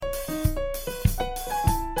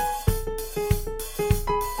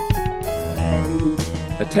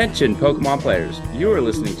Attention Pokemon players, you are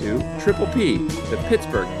listening to Triple P, the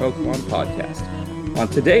Pittsburgh Pokemon Podcast. On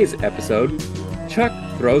today's episode, Chuck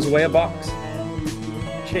throws away a box.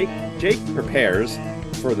 Jake prepares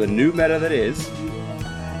for the new meta that is,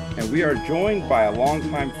 and we are joined by a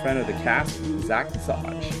longtime friend of the cast, Zach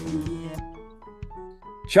Lesage.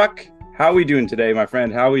 Chuck, how are we doing today, my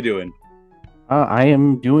friend? How are we doing? I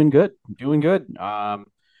am doing good.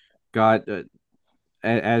 Got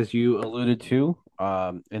as you alluded to,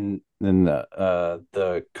 in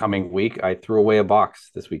the coming week, I threw away a box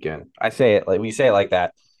this weekend. I say it like we say it like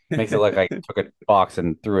that, makes it look like I took a box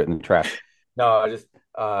and threw it in the trash. No, I just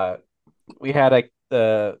we had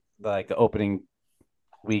the opening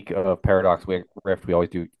week of Paradox Rift. We always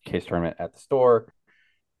do case tournament at the store.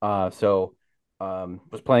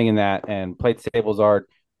 Was playing in that and played Sablezard,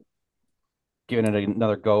 giving it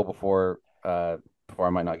another go before I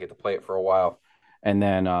might not get to play it for a while. And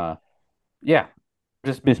then yeah,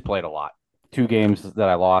 just misplayed a lot. Two games that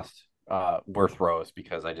I lost were throws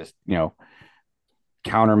because I just,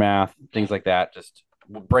 counter math, things like that. Just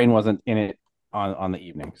brain wasn't in it on the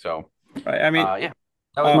evening. So Right. I mean, yeah,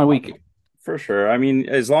 that was my week. for sure. I mean,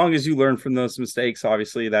 as long as you learn from those mistakes,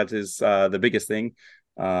 obviously that is the biggest thing.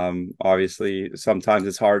 Obviously, sometimes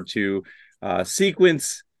it's hard to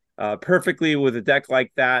sequence perfectly with a deck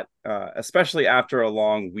like that, especially after a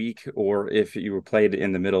long week, or if you were played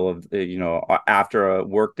in the middle of, after a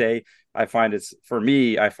work day. I find it's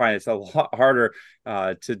a lot harder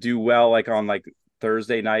to do well, like on like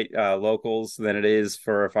Thursday night locals than it is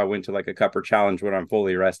for if I went to like a cup or challenge when I'm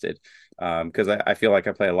fully rested, because I feel like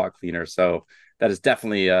I play a lot cleaner. So that is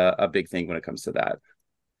definitely a big thing when it comes to that.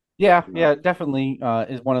 Yeah, definitely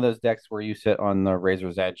is one of those decks where you sit on the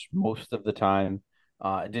razor's edge most of the time.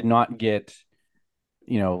 It did not get,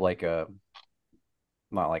 like a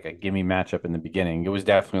not like a gimme matchup in the beginning. It was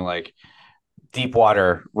definitely like deep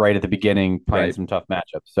water right at the beginning, playing Right. some tough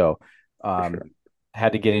matchups. So For um, sure.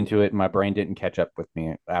 had to get into it. And my brain didn't catch up with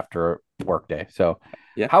me after work day. So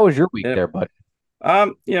Yeah. how was your week Yeah. there, bud?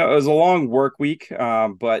 It was a long work week,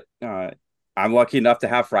 but I'm lucky enough to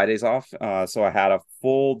have Fridays off. So I had a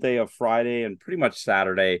full day of Friday and pretty much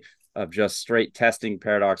Saturday of just straight testing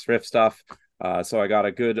Paradox Rift stuff. So I got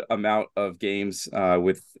a good amount of games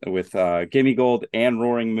with Gimme Gold and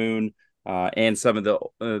Roaring Moon, and some of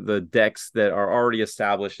the decks that are already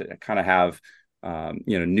established that kind of have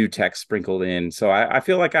new text sprinkled in. So I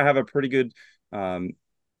feel like I have a pretty good um,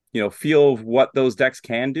 feel of what those decks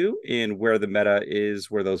can do and where the meta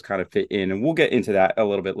is, where those kind of fit in. And we'll get into that a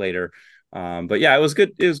little bit later. But yeah, it was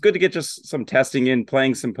good. It was good to get just some testing in,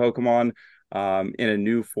 playing some Pokemon in a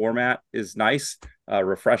new format is nice,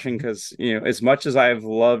 refreshing, because as much as I've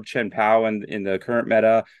loved Chen Pao in the current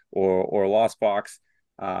meta or Lost Box,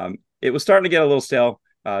 it was starting to get a little stale.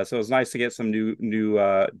 So it was nice to get some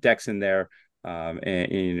new decks in there,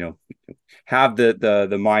 and have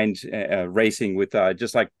the mind racing with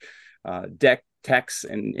just like deck techs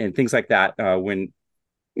and things like that, when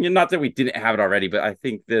not that we didn't have it already, but I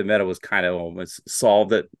think the meta was kind of almost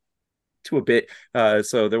solved it to a bit,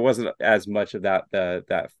 so there wasn't as much of that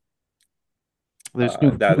There's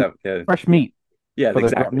new fresh meat yeah, for the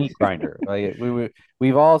exactly. meat grinder. Like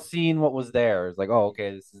we've all seen what was there. It's like, oh,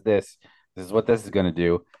 okay, this is what this is gonna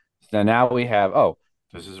do. So now we have, oh,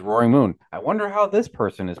 this is Roaring Moon. I wonder how this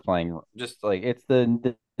person is playing. Just like it's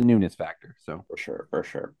the newness factor. So For sure, for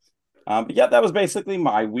sure. But yeah, that was basically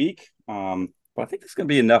my week. But I think that's going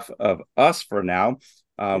to be enough of us for now.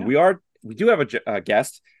 yeah. We do have a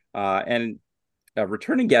guest, and a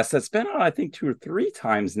returning guest that's been on, I think, two or three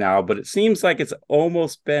times now, but it seems like it's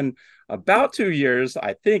almost been about 2 years,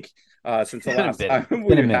 I think, since the It's been a last bit. time It's been a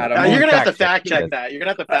we minute. had him We You're on. can gonna have to fact check fact check this. that. You're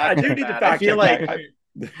gonna have to I fact do check need to that. I fact feel check like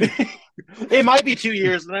that. it might be 2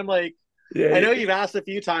 years, and I'm like, Yeah, I know you've asked a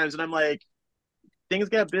few times, and I'm like, things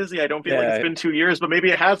get busy. I don't feel like it's yeah. been 2 years, but maybe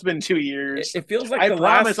it has been 2 years. It feels like I the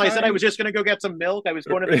last promise. I said I time. was just gonna go get some milk. I was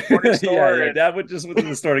going to the corner Yeah, store, yeah. and Dad went to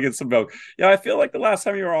the store to get some milk. Yeah, I feel like the last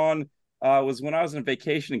time you were on was when I was on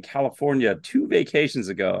vacation in California 2 vacations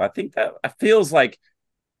ago. I think that it feels like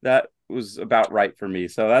that was about right for me.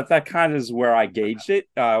 So that kind of is where I gauged it.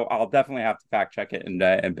 I'll definitely have to fact check it and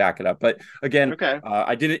back it up. But again, okay.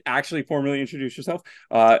 I didn't actually formally introduce yourself.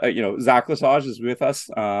 Zach Lesage is with us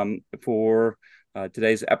for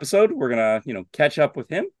today's episode. We're gonna catch up with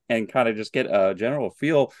him and kind of just get a general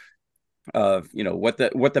feel of what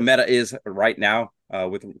the meta is right now,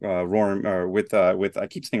 with Roaring, or with I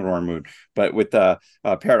keep saying Roaring Moon, but with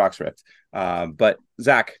Paradox Rift. But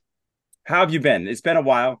Zach, how have you been? It's been a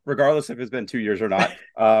while, regardless if it's been 2 years or not.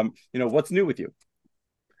 What's new with you?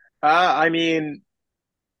 I mean,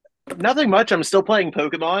 Nothing much. I'm still playing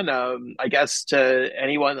Pokemon. I guess to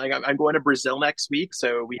anyone, like I'm going to Brazil next week,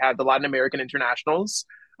 so we have the Latin American Internationals.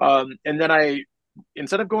 And then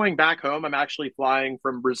instead of going back home, I'm actually flying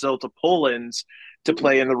from Brazil to Poland to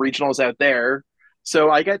play in the regionals out there.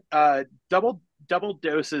 So I get double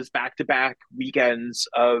doses back to back weekends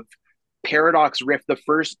of Paradox Rift, the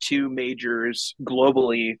first two majors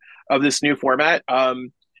globally of this new format.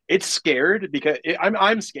 It's scared because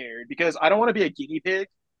I'm scared because I don't want to be a guinea pig,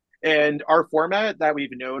 and our format that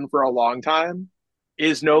we've known for a long time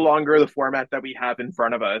is no longer the format that we have in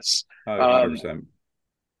front of us. Oh, Um, 100%.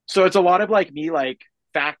 so it's a lot of like me like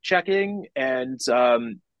fact checking, and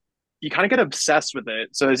you kind of get obsessed with it.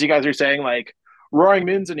 So as you guys are saying, like Roaring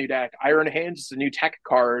Moon's a new deck, Iron Hands is a new tech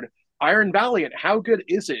card, Iron Valiant, how good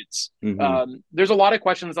is it? Hmm. There's a lot of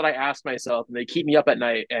questions that I ask myself, and they keep me up at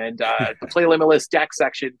night. And the Play Limitless deck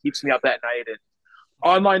section keeps me up at night. And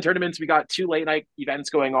online tournaments, we got two late night events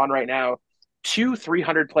going on right now, two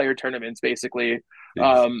 300 player tournaments basically.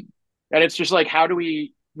 Jeez. Um, and it's just like, how do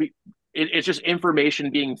it's just information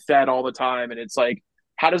being fed all the time. And it's like,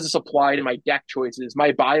 how does this apply to my deck choices,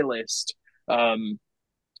 my buy list?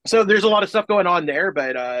 So there's a lot of stuff going on there,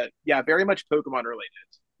 but yeah, very much Pokemon related.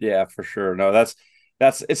 Yeah, for sure. No, that's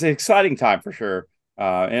it's an exciting time for sure.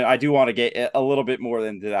 And I do want to get a little bit more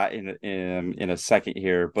into that in a second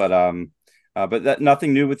here, but that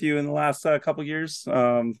nothing new with you in the last couple years.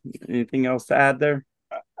 Anything else to add there?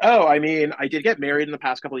 Oh, I mean, I did get married in the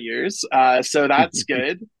past couple of years, so that's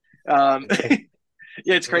good. Um, Okay.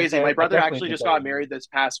 Yeah, it's I was gonna crazy. say, My I brother definitely actually think just that was got married this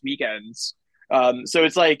past weekends. So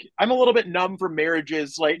it's like I'm a little bit numb from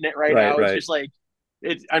marriages right Right, now. It's right, just like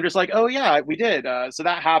I'm just like, oh yeah, we did. So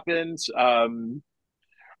that happened.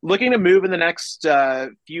 Looking to move in the next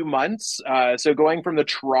few months. So going from the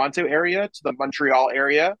Toronto area to the Montreal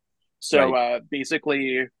area. So right.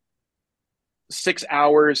 basically 6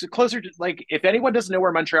 hours closer to, like, if anyone doesn't know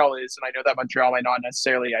where Montreal is, and I know that Montreal might not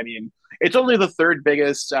necessarily, I mean, it's only the third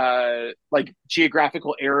biggest like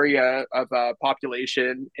geographical area of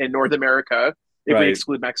population in North America if we Right.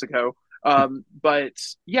 exclude Mexico. But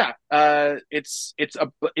yeah,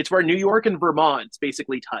 it's where New York and Vermont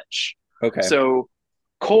basically touch. Okay. So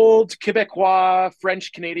cold Quebecois,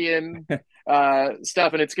 French Canadian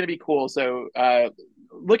stuff, and it's going to be cool. So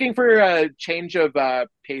looking for a change of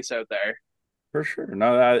pace out there. For sure.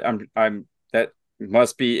 No, I'm that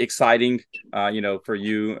must be exciting, for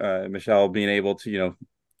you, Michelle, being able to,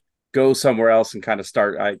 go somewhere else and kind of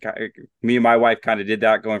start. Me and my wife kind of did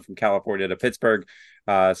that going from California to Pittsburgh.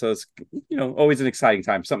 So it's, always an exciting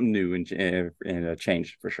time, something new and a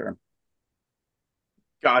change for sure.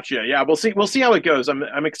 Gotcha. Yeah, we'll see. We'll see how it goes.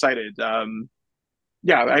 I'm excited.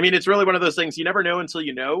 Yeah, I mean, it's really one of those things you never know until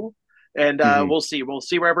you know, and Hmm. we'll see. We'll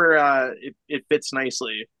see wherever it fits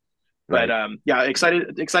nicely. But Right. yeah,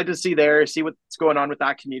 excited to see there, see what's going on with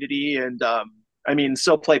that community, and I mean,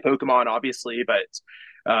 still play Pokemon, obviously, but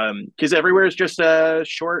because everywhere is just a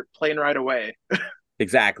short plane ride away.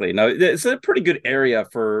 Exactly. No, it's a pretty good area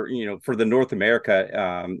for, for the North America,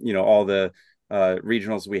 all the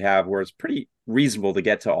regionals we have where it's pretty reasonable to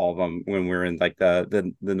get to all of them when we're in like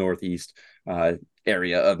the Northeast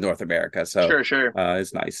area of North America. So Sure, sure.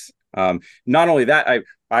 it's nice. Not only that,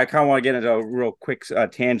 I kind of want to get into a real quick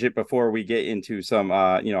tangent before we get into some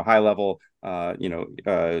high level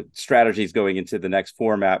strategies going into the next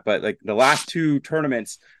format. But like the last two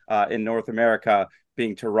tournaments in North America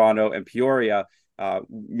being Toronto and Peoria,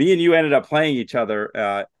 me and you ended up playing each other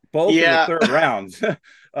both in the Yeah, third round.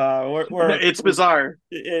 no, Where it's bizarre.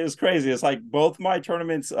 it was crazy. It's like both my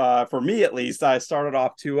tournaments, for me at least, I started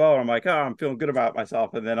off 2-0. I'm like, oh, I'm feeling good about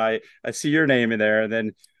myself, and then I see your name in there, and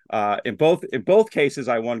then in both cases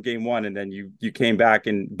I won game one, and then you came back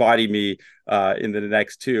and bodied me in the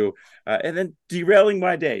next two, and then derailing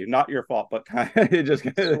my day. Not your fault, but kind of just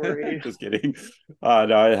Sorry. just kidding.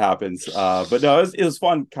 No, it happens. But no, it was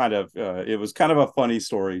fun. Kind of, it was kind of a funny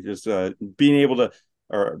story. Just being able to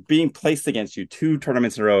or being placed against you two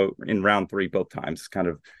tournaments in a row in round three both times. Kind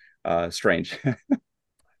of strange.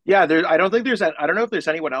 Yeah, there. I don't think there's. I don't know if there's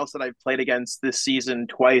anyone else that I've played against this season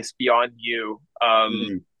twice beyond you.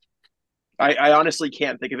 Mhm. I honestly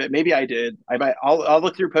can't think of it. Maybe I did. I might. I'll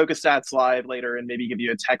look through PokeStats live later and maybe give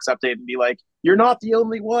you a text update and be like, "You're not the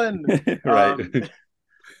only one." Right. Um,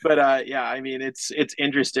 but yeah, I mean, it's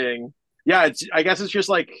interesting. Yeah, I guess it's just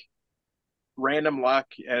like random luck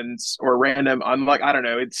and or random unluck. I don't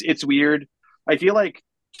know. It's weird. I feel like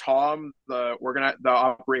Tom, the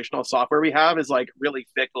operational software we have, is like really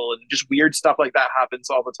fickle and just weird stuff like that happens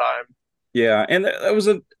all the time. Yeah, and that was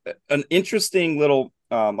an interesting little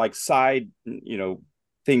like side,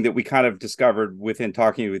 thing that we kind of discovered within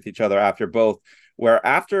talking with each other after both, where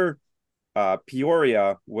after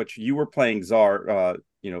Peoria, which you were playing Zard,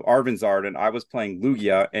 Arvin Zard, and I was playing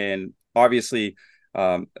Lugia, and obviously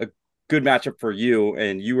a good matchup for you,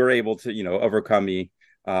 and you were able to, overcome me.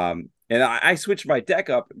 And I switched my deck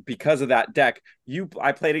up because of that deck.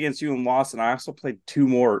 I played against you and lost, and I also played two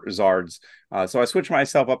more Zards. So I switched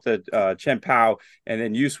myself up to Chen Pao, and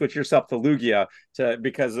then you switch yourself to Lugia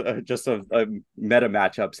because just of meta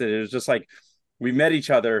matchups. And it was just like we met each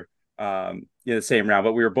other in the same round,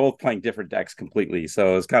 but we were both playing different decks completely.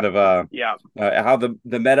 So it's kind of Yeah. how the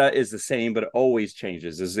meta is the same, but it always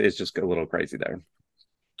changes. It's just a little crazy there.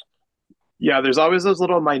 Yeah, there's always those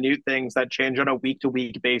little minute things that change on a week to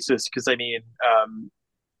week basis. Because I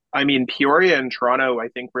mean, Peoria and Toronto, I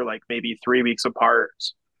think were like maybe 3 weeks apart,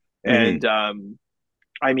 Mm-hmm. and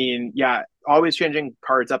I mean, yeah, always changing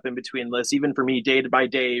cards up in between lists. Even for me, day by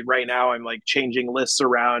day, right now, I'm like changing lists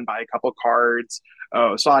around by a couple cards.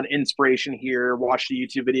 Oh, saw an inspiration here, watched a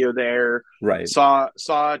YouTube video there, Right. saw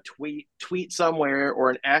a tweet somewhere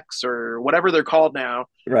or an X or whatever they're called now.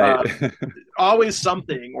 Right. Um, Always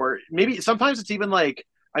something, or maybe sometimes it's even like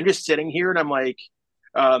I'm just sitting here and I'm like,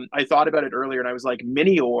 I thought about it earlier and I was like,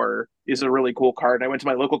 Minior is a really cool card. And I went to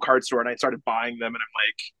my local card store and I started buying them,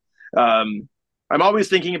 and I'm always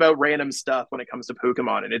thinking about random stuff when it comes to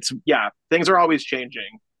Pokemon, and it's yeah, things are always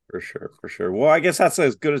changing. For sure, for sure. Well, I guess that's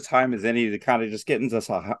as good a time as any to kind of just get into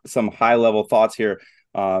some high level thoughts here.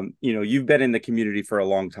 You've been in the community for a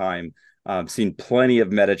long time, seen plenty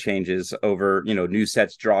of meta changes over, new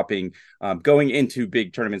sets dropping, going into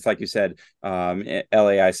big tournaments, like you said,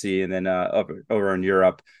 LAIC, and then over in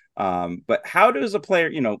Europe. But how does a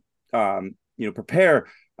player, prepare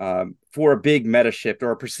for a big meta shift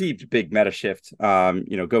or a perceived big meta shift,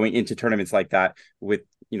 going into tournaments like that with,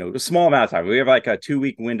 a small amount of time? We have like a 2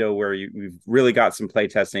 week window where we've really got some play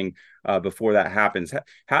testing before that happens.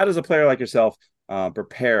 How does a player like yourself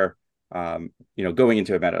prepare, going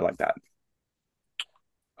into a meta like that?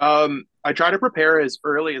 I try to prepare as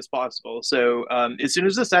early as possible. So as soon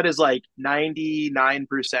as the set is like 99%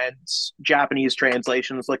 Japanese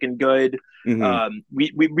translations looking good, Mm-hmm.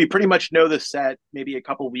 we pretty much know the set maybe a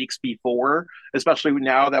couple weeks before, especially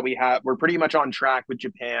now that we're pretty much on track with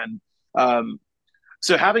Japan. Um,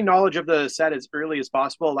 so having knowledge of the set as early as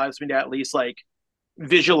possible allows me to at least like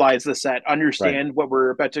visualize the set, Right. understand what we're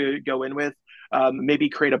about to go in with, maybe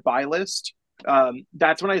create a buy list.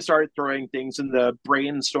 That's when I start throwing things in the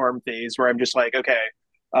brainstorm phase where I'm just like, okay,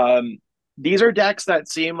 um, these are decks that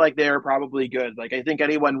seem like they're probably good. Like I think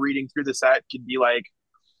anyone reading through the set could be like,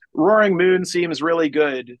 Roaring Moon seems really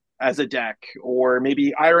good as a deck, or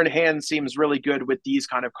maybe Iron Hand seems really good with these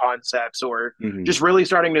kind of concepts, or Mm-hmm. just really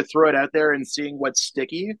starting to throw it out there and seeing what's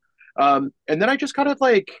sticky. And then I just kind of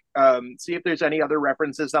like see if there's any other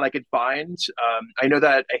references that I could find. I know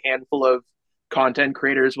that a handful of content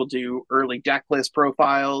creators will do early deck list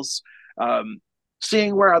profiles, um,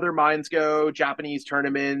 seeing where other minds go, Japanese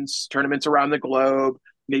tournaments around the globe.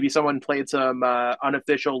 Maybe someone played some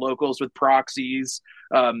unofficial locals with proxies,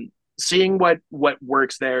 seeing what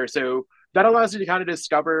works there. So that allows you to kind of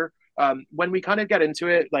discover when we kind of get into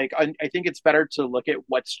it. Like I think it's better to look at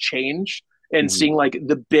what's changed and Mm-hmm. seeing like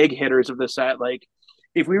the big hitters of the set. Like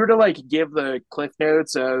if we were to like give the cliff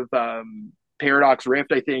notes of Paradox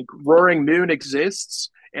Rift, I think Roaring Moon exists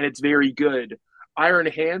and it's very good. Iron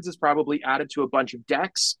Hands is probably added to a bunch of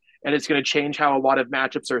decks, and it's going to change how a lot of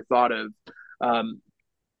matchups are thought of. Um,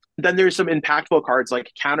 then there's some impactful cards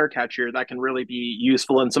like Counter Catcher that can really be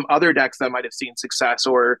useful in some other decks that might have seen success.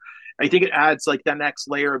 Or I think it adds like the next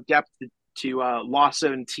layer of depth to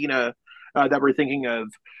Lasso and Tina that we're thinking of.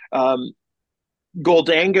 Um,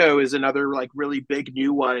 Goldango is another like really big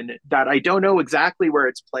new one that I don't know exactly where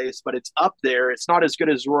it's placed, but it's up there. It's not as good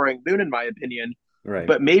as Roaring Moon in my opinion, Right.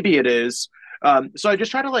 but maybe it is. So I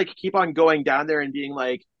just try to like keep on going down there and being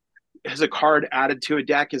like, has a card added to a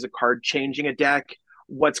deck? Is a card changing a deck?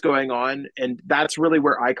 What's going on? And that's really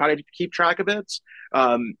where I kind of keep track of it.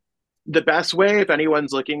 Um, the best way, if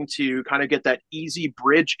anyone's looking to kind of get that easy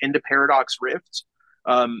bridge into Paradox Rift,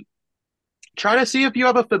 um, try to see if you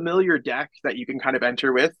have a familiar deck that you can kind of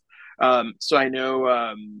enter with. So I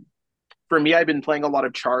know for me, I've been playing a lot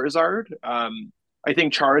of Charizard. I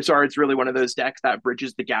think Charizard's really one of those decks that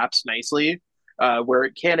bridges the gaps nicely, where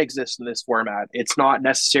it can exist in this format. It's not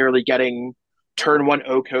necessarily getting turn one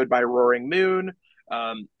O code by Roaring Moon.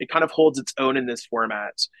 It kind of holds its own in this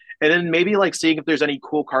format. And then maybe like seeing if there's any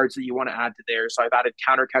cool cards that you want to add to there. So I've added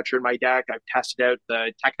Counter Catcher in my deck. I've tested out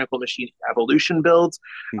the Technical Machine Evolution builds.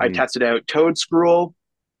 I've Mm-hmm. tested out Toad Scroll.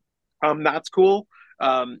 That's cool.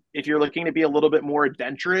 If you're looking to be a little bit more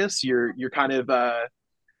adventurous, you're kind of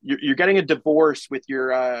you're getting a divorce with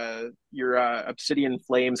your Obsidian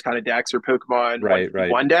Flames kind of decks or Pokemon Right,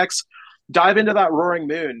 right. 151 decks. Dive into that Roaring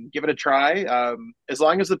Moon, give it a try. As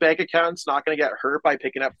long as the bank account's not going to get hurt by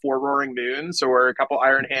picking up 4 Roaring Moons or a couple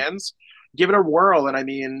Iron Hands, give it a whirl. And I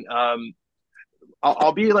mean,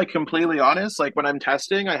 I'll be like completely honest. Like when I'm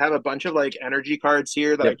testing, I have a bunch of like energy cards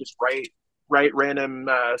here that I Yep. just write random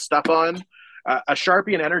stuff on. A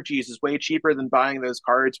Sharpie and Energies is way cheaper than buying those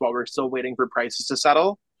cards while we're still waiting for prices to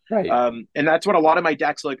settle. Right. And that's what a lot of my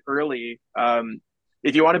decks look early.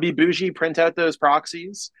 If you want to be bougie, print out those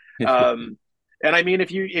proxies. Um, and I mean,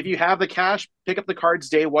 if you have the cash, pick up the cards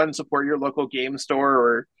day one, support your local game store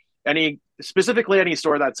or specifically any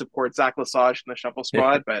store that supports Zach Lesage and the Shuffle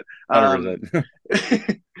Squad. But um,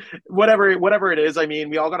 100%. whatever it is, I mean,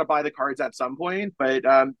 we all got to buy the cards at some point. But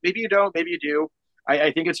maybe you don't, maybe you do.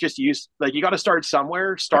 I think it's just use like you got to start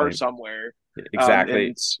somewhere. Start Right. somewhere. Exactly.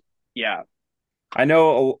 And yeah, I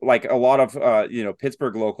know like a lot of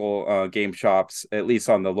Pittsburgh local game shops, at least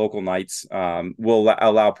on the local nights, will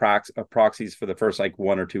allow proxies for the first like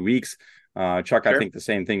 1 or 2 weeks. Chuck, I sure. think the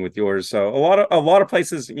same thing with yours. So a lot of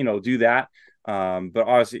places do that. But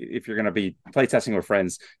obviously, if you're going to be play testing with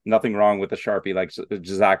friends, nothing wrong with the Sharpie, like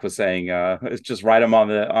Zach was saying. It's just write them on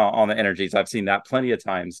the energies. I've seen that plenty of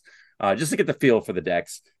times, just to get the feel for the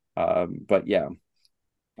decks. But yeah.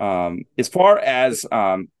 As far as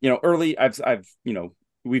early,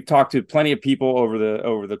 we've talked to plenty of people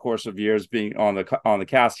over the course of years being on the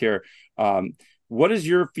cast here. What is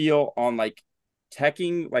your feel on like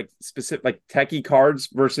teching, like specific like techie cards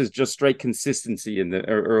versus just straight consistency in the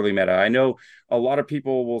early meta? I know a lot of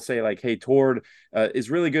people will say like, hey, Tord is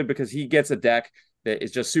really good because he gets a deck that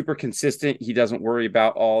is just super consistent. He doesn't worry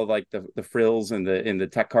about all like the frills and the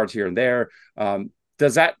tech cards here and there.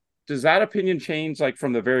 Does that opinion change like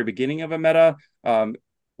from the very beginning of a meta,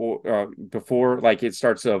 or before like it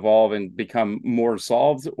starts to evolve and become more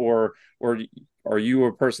solved, or are you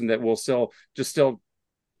a person that will still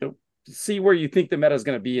see where you think the meta is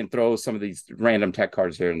going to be and throw some of these random tech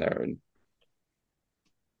cards here and there? And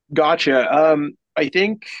Gotcha. I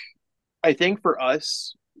think for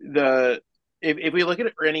us, if we look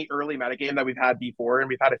at any early metagame that we've had before, and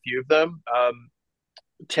we've had a few of them,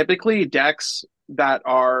 typically decks that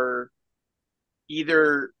are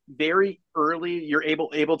either very early, you're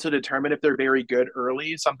able to determine if they're very good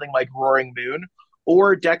early, something like Roaring Moon,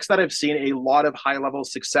 or decks that have seen a lot of high level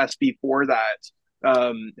success before that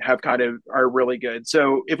have kind of are really good.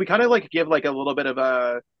 So if we kind of like give like a little bit of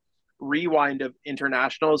a rewind of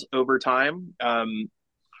internationals over time,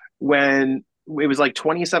 when it was like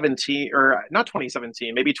 2017 or not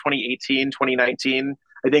 2017, maybe 2018, 2019.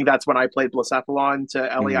 I think that's when I played Blacephalon to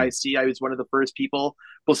mhm. LAIC. I was one of the first people.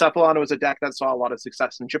 Blacephalon was a deck that saw a lot of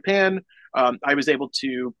success in Japan. I was able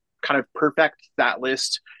to kind of perfect that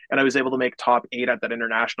list and I was able to make top 8 at that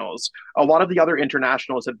internationals. A lot of the other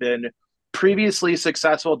internationals have been previously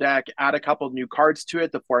successful deck, add a couple new cards to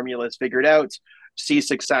it, the formula is figured out, see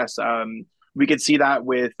success. We could see that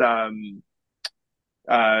with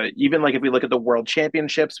even like if we look at the world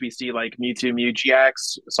championships, we see like Mewtwo Mew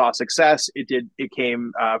GX saw success. It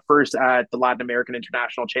came first at the Latin American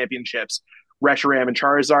International Championships. Reshiram and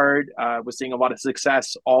Charizard was seeing a lot of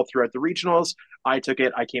success all throughout the regionals. I took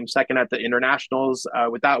it. I came second at the internationals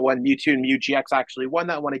with that one. Mewtwo and Mew GX actually won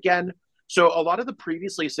that one again. So a lot of the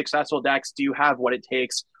previously successful decks do have what it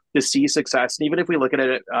takes to see success. And even if we look at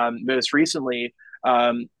it most recently,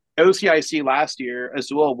 OCIC last year,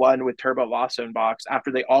 Azul won with Turbo Lost Zone Box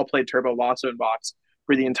after they all played Turbo Lost Zone Box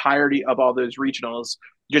for the entirety of all those regionals,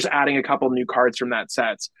 just adding a couple new cards from that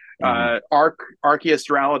set. Mhm. Arceus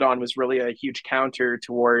Duraludon was really a huge counter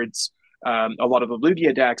towards a lot of the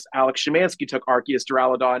Lugia decks. Alex Szymanski took Arceus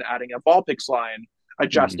Duraludon, adding a Vulpix line, Mhm.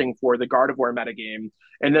 adjusting for the Gardevoir metagame.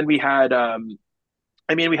 And then we had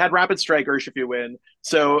Rapid Strike Urshifu win.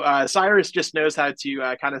 So Cyrus just knows how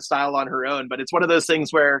to kind of style on her own. But it's one of those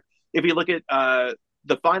things where if you look at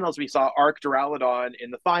the finals, we saw Arc Duraludon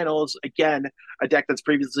in the finals. Again, a deck that's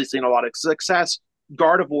previously seen a lot of success.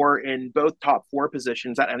 Gardevoir in both top 4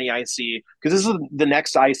 positions at any IC, because this is the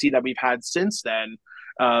next IC that we've had since then.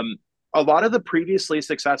 Um, a lot of the previously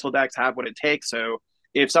successful decks have what it takes. So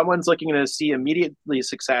if someone's looking to see immediately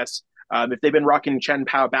success, if they've been rocking Chen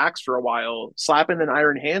Pao backs for a while, slapping an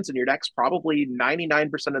Iron Hands in your deck's probably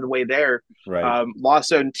 99% of the way there. Right.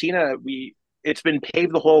 Lasso and Tina, it's been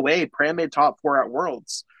paved the whole way. Pram made top 4 at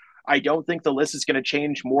Worlds. I don't think the list is going to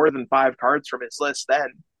change more than 5 cards from its list then.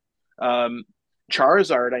 Um,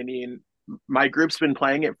 Charizard, I mean, my group's been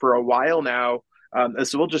playing it for a while now.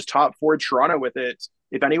 So we'll just top 4 Toronto with it.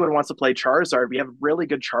 if anyone wants to play Charizard, we have a really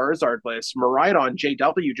good Charizard list. Miraidon,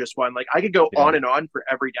 JW just won. Like I could go Yeah, on and on for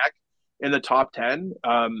every deck in the top 10.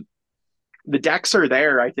 The decks are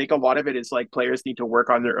there. I think a lot of it is like players need to work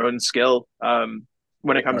on their own skill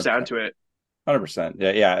when it comes down 100%. to it. 100%.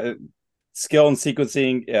 Yeah, yeah. Skill and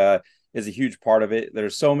sequencing is a huge part of it.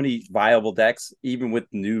 There's so many viable decks, even with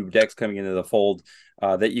new decks coming into the fold,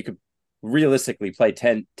 that you could realistically play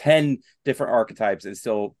 10 different archetypes and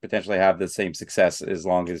still potentially have the same success as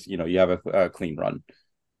long as you have a clean run.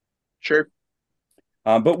 Sure.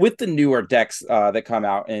 But with the newer decks that come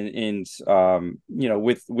out with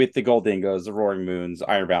the Goldingos, the Roaring Moons,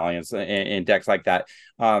 Iron Valiants, and decks like that,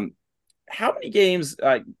 how many games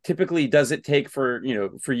typically does it take for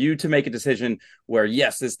you to make a decision where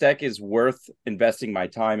yes, this deck is worth investing my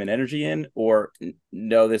time and energy in, or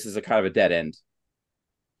no, this is a kind of a dead end?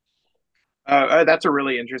 That's a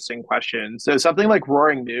really interesting question. So something like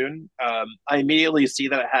Roaring Moon, I immediately see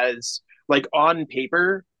that it has like on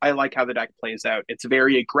paper, I like how the deck plays out. It's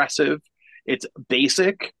very aggressive. It's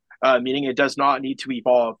basic, meaning it does not need to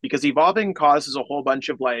evolve because evolving causes a whole bunch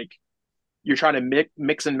of like you're trying to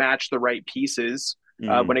mix and match the right pieces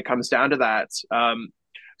Mm, when it comes down to that.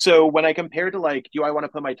 So when I compare to like, do I want to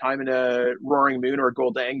put my time into Roaring Moon or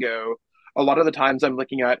Goldango? A lot of the times I'm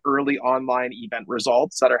looking at early online event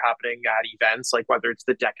results that are happening at events, like whether it's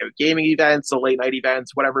the deck out gaming events, the late night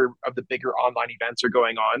events, whatever of the bigger online events are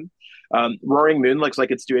going on. Roaring Moon looks like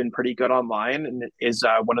it's doing pretty good online and is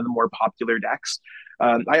one of the more popular decks.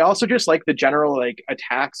 I also just like the general like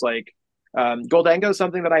attacks, like Goldango is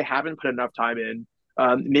something that I haven't put enough time in.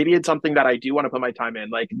 Maybe it's something that I do want to put my time in.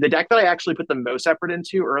 Like the deck that I actually put the most effort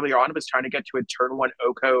into early on was trying to get to a turn one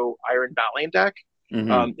Oko Iron Valiant deck. hmm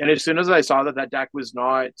And as soon as I saw that that deck was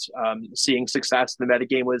not seeing success, the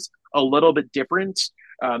metagame was a little bit different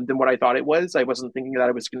than what I thought it was. I wasn't thinking that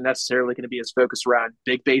it was necessarily going to be as focused around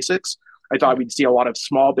big basics. I thought Right. we'd see a lot of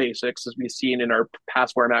small basics as we've seen in our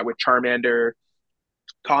past format with Charmander,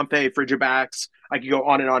 Compe, Frigibax. I could go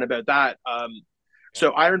on and on about that.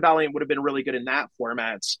 So Iron Valiant would have been really good in that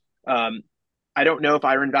format. Um, I don't know if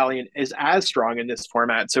Iron Valiant is as strong in this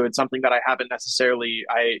format, so it's something that I haven't necessarily.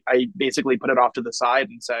 I basically put it off to the side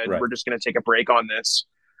and said Right. we're just going to take a break on this.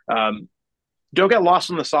 Um, don't get lost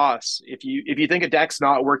in the sauce. If you think a deck's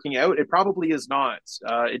not working out, it probably is not.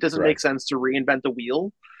 It doesn't Right. make sense to reinvent the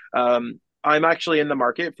wheel. I'm actually in the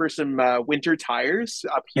market for some winter tires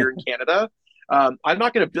up here in Canada. I'm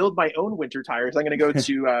not going to build my own winter tires. I'm going to go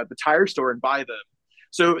to the tire store and buy them.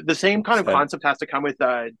 So the same kind of Said. concept has to come with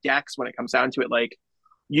decks when it comes down to it. Like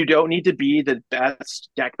you don't need to be the best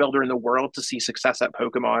deck builder in the world to see success at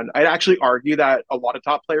Pokemon. I'd actually argue that a lot of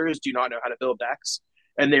top players do not know how to build decks,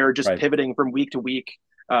 and they're just Right. pivoting from week to week.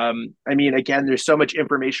 I mean, again, there's so much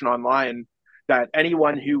information online that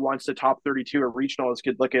anyone who wants to top 32 or regionals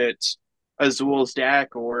could look at Azul's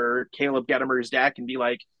deck or Caleb Gedimer's deck and be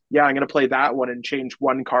like, yeah, I'm going to play that one and change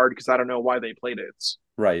one card because I don't know why they played it.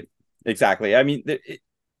 Right. Exactly. I mean,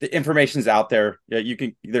 the information's out there. Yeah,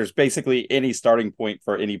 there's basically any starting point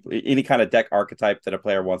for any kind of deck archetype that a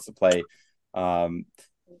player wants to play. Um,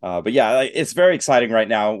 but yeah, like, it's very exciting right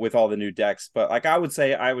now with all the new decks. But like I would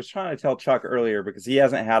say, I was trying to tell Chuck earlier because he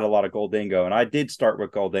hasn't had a lot of Goldingo, and I did start with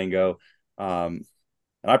Goldingo. And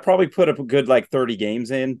I probably put up a good like 30 games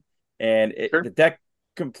in, and Sure. the deck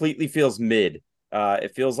completely feels mid.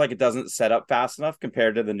 It feels like it doesn't set up fast enough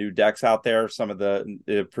compared to the new decks out there. Some of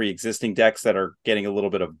the pre-existing decks that are getting a little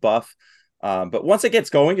bit of buff. But once it gets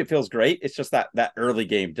going, it feels great. It's just that early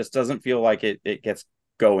game just doesn't feel like it gets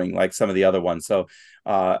going like some of the other ones. So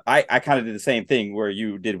I kind of did the same thing where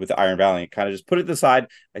you did with the Iron Valiant, kind of just put it aside.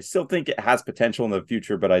 I still think it has potential in the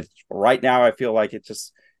future, but right now I feel like it's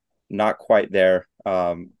just not quite there.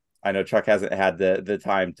 I know Chuck hasn't had the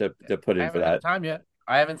time to put I in for haven't had that. time yet.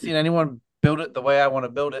 I haven't seen anyone build it the way I want to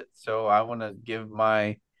build it, so I want to give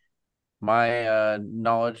my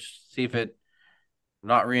knowledge, see if it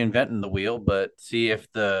not reinventing the wheel, but see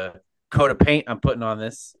if the coat of paint I'm putting on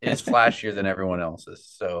this is flashier than everyone else's.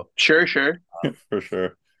 So Sure, sure. For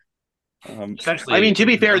sure. I mean, essentially, to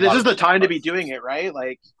be a fair, this lot is of the cheap time to be parts. doing it, right?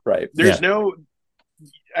 Like, Right. Yeah, there's no,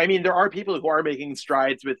 I mean, there are people who are making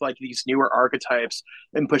strides with like these newer archetypes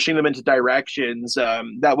and pushing them into directions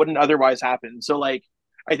that wouldn't otherwise happen. So, like,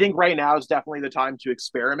 I think right now is definitely the time to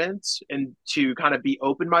experiment and to kind of be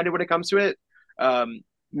open minded when it comes to it.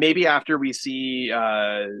 Maybe after we see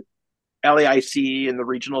LAIC and the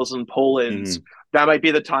regionals in Poland, Mhm. that might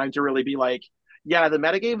be the time to really be like, yeah, the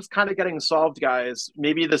metagame's kind of getting solved, guys.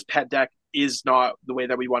 Maybe this pet deck is not the way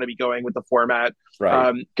that we want to be going with the format.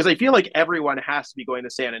 Right. Because I feel like everyone has to be going to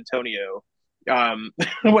San Antonio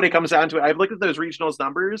when it comes down to it. I've looked at those regionals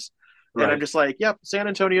numbers. And I'm Right. just like, yep, San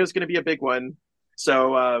Antonio is going to be a big one.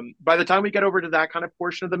 So by the time we get over to that kind of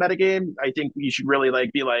portion of the metagame, I think we should really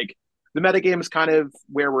like be like the metagame is kind of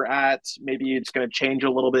where we're at. Maybe it's going to change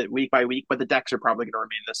a little bit week by week, but the decks are probably going to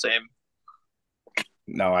remain the same.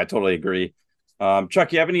 No, I totally agree.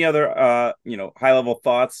 Chuck, you have any other high level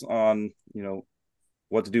thoughts on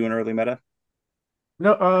what to do in early meta?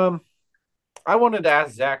 No, I wanted to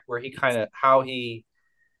ask Zach where he kind of how he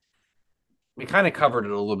we kind of covered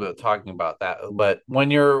it a little bit talking about that, but For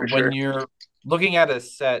when sure. you're looking at a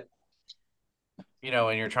set,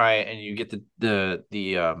 and you're trying and you get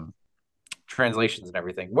the translations and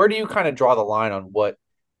everything, where do you kind of draw the line on what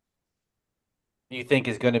you think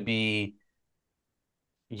is going to be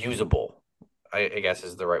usable? I guess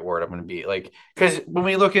is the right word. I'm going to be like, because when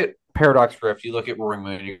we look at Paradox Rift, you look at Roaring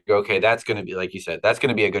Moon, you go, okay, that's going to be like you said, that's going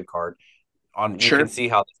to be a good card. On we can Sure. see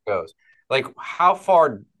how this goes. Like, how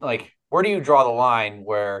far? Like, where do you draw the line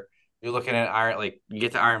where you're looking at Iron? Like, you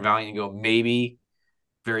get to Iron Valiant and you go, maybe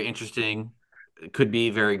very interesting. It could be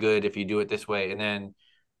very good if you do it this way, and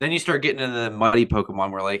then you start getting into the muddy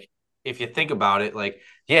Pokemon where, like, if you think about it, like,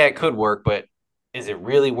 yeah, it could work, but is it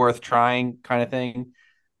really worth trying? Kind of thing.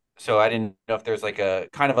 So I didn't know if there's like a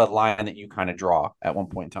kind of a line that you kind of draw at one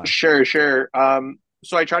point in time. Sure, sure.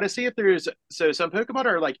 So I try to see if there's so some Pokemon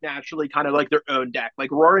are like naturally kind of like their own deck.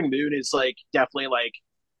 Like Roaring Moon is like definitely like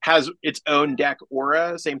has its own deck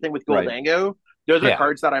aura. Same thing with Right. Goldango. Those are Yeah.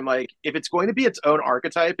 cards that I'm like, if it's going to be its own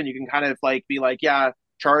archetype, and you can kind of like be like, yeah,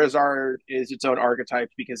 Charizard is its own archetype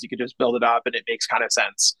because you could just build it up and it makes kind of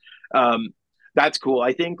sense. Um, that's cool.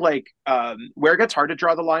 I think like where it gets hard to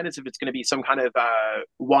draw the line is if it's going to be some kind of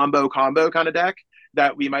wombo combo kind of deck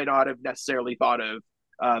that we might not have necessarily thought of.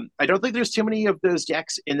 I don't think there's too many of those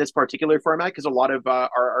decks in this particular format because a lot of our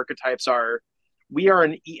archetypes are we are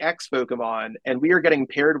an EX Pokemon and we are getting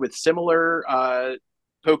paired with similar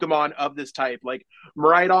Pokemon of this type. Like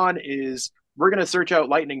Miraidon is we're going to search out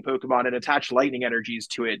lightning Pokemon and attach lightning energies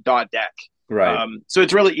to it. Dot deck. Right. So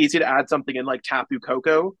it's really easy to add something in like Tapu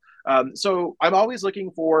Koko. So I'm always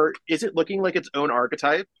looking for is it looking like its own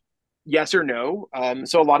archetype? Yes or no.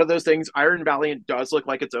 So a lot of those things, Iron Valiant does look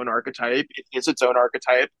like its own archetype. It is its own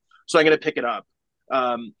archetype. So I'm going to pick it up.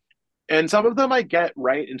 Um, and some of them I get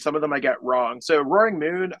right, and some of them I get wrong. So Roaring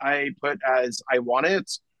Moon, I put as I want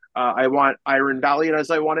it. I want Iron Valiant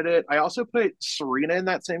as I wanted it. I also put Serena in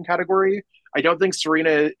that same category. I don't think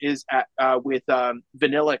Serena is at, with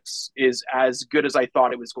Vanillix is as good as I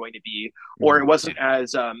thought it was going to be, or Mhm. it wasn't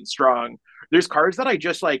as strong. There's cards that I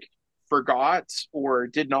just like forgot or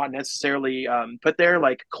did not necessarily put there,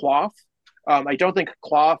 like Cloth. I don't think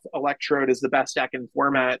Cloth Electrode is the best deck in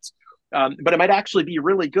format, but it might actually be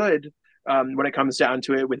really good when it comes down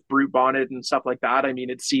to it with Brute Bonnet and stuff like that. I mean,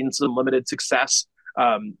 it's seen some limited success.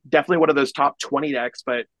 Definitely one of those top 20 decks,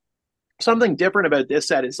 but something different about this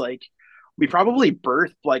set is like we probably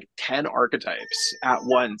birthed like 10 archetypes at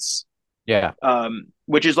once, Yeah.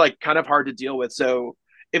 which is like kind of hard to deal with. So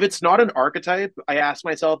if it's not an archetype, I ask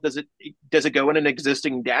myself, does it go in an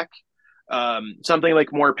existing deck? Something like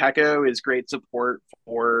Morpeko is great support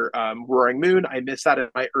for Roaring Moon. I missed that in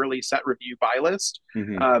my early set review buy list.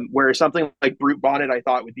 Mhm. Where something like Brute Bonnet I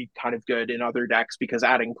thought would be kind of good in other decks because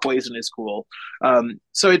adding poison is cool.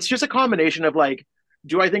 So it's just a combination of like,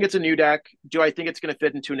 do I think it's a new deck? Do I think it's going to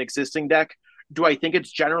fit into an existing deck? Do I think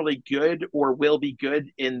it's generally good or will be good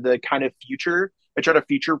in the kind of future? I try to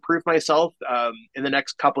future proof myself in the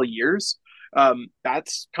next couple of years.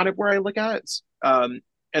 That's kind of where I look at. And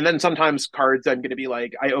then sometimes cards I'm going to be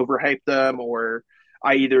like I overhyped them or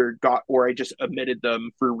I either got or I just omitted them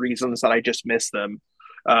for reasons that I just missed them.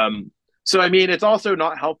 Um, so I mean, it's also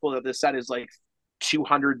not helpful that this set is like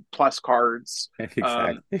 200 plus cards.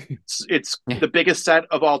 Exactly. It's Yeah. the biggest set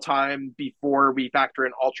of all time before we factor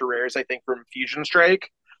in ultra rares. I think from Fusion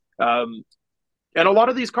Strike. Um, and a lot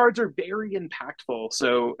of these cards are very impactful.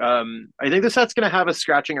 So I think the set's going to have us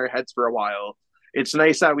scratching our heads for a while. It's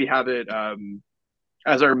nice that we have it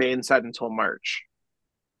as our main set until March.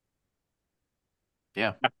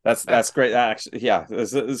 Yeah. That's great. Actually, yeah.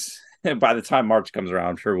 By the time March comes around,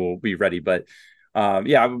 I'm sure we'll be ready. But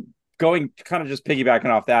yeah, I'm going kind of just piggybacking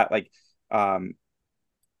off that, like um,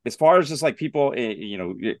 as far as just like people,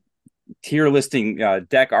 tier listing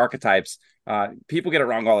deck archetypes. People get it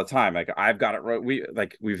wrong all the time. Like I've got it right.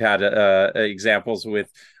 We've had examples with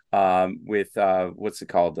what's it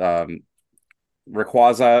called?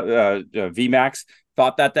 Rayquaza VMAX.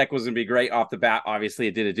 Thought that deck was going to be great off the bat. Obviously,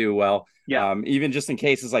 it didn't do well. Yeah. Even just in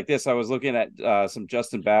cases like this, I was looking at some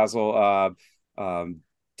Justin Basil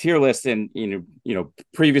tier list, and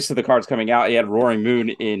previous to the cards coming out, he had Roaring Moon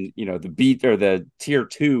in the beat or the tier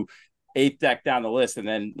 2. eighth deck down the list, and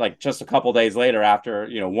then like just a couple days later, after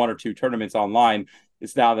one or two tournaments online,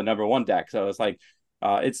 it's now the number one deck. So it's like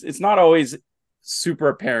it's not always super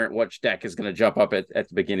apparent which deck is going to jump up at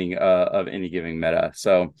the beginning of any given meta.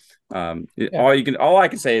 So Yeah. all I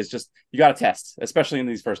can say is just you got to test, especially in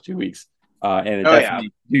these first 2 weeks, and Oh yeah.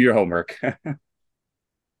 definitely do your homework.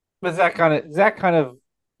 But that kind of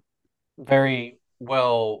very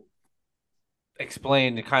well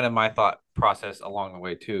explained kind of my thought process along the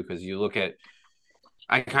way too, because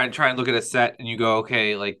I kind of try and look at a set and you go,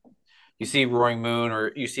 okay, like you see Roaring Moon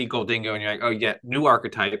or you see Goldingo and you're like, oh yeah, new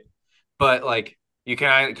archetype, but like you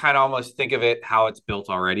can kind of almost think of it how it's built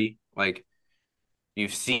already. Like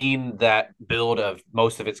you've seen that build of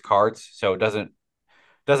most of its cards, so it doesn't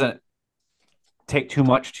take too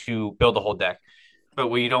much to build the whole deck. But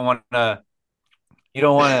what you don't want to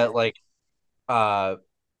like uh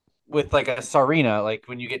with like a Sarina, like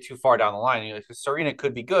when you get too far down the line, you're like, Sarina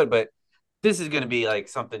could be good, but this is going to be like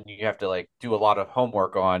something you have to like do a lot of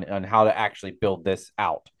homework on how to actually build this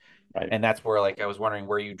out. Right. And that's where like I was wondering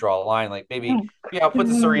where you draw a line. Like maybe, yeah, I'll put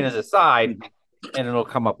the Serenas aside and it'll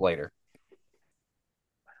come up later.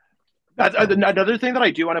 That's So another thing that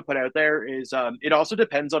I do want to put out there is it also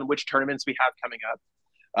depends on which tournaments we have coming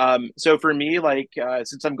up. So for me, like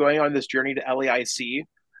since I'm going on this journey to LAIC,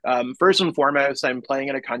 first and foremost, I'm playing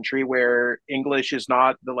in a country where English is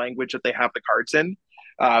not the language that they have the cards in.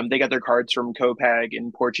 They get their cards from Copeg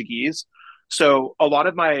in Portuguese. So a lot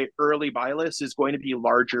of my early buy list is going to be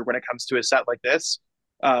larger when it comes to a set like this.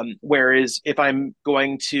 Whereas if I'm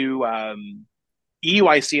going to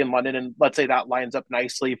EUIC in London, and let's say that lines up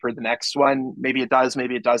nicely for the next one, maybe it does,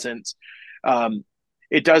 maybe it doesn't. Um,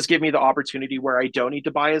 it does give me the opportunity where I don't need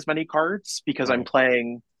to buy as many cards because I'm Right.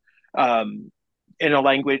 playing um, in a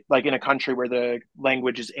language like in a country where the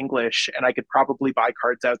language is English, and I could probably buy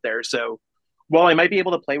cards out there. So while I might be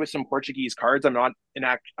able to play with some Portuguese cards, I'm not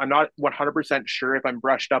 100% sure if I'm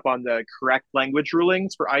brushed up on the correct language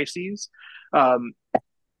rulings for ICs. Um,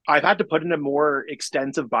 I've had to put in a more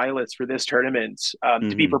extensive buy list for this tournament to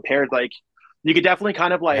be Mm-hmm. prepared. Like you could definitely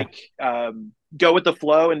kind of yeah, like go with the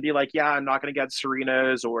flow and be like, yeah, I'm not going to get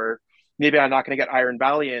Serenas, or maybe I'm not going to get Iron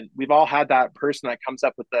Valiant. We've all had that person that comes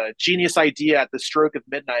up with a genius idea at the stroke of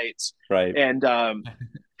midnight, Right. and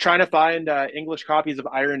trying to find English copies of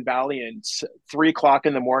Iron Valiant 3 o'clock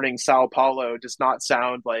in the morning, Sao Paulo, does not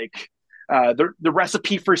sound like the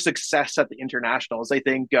recipe for success at the internationals. I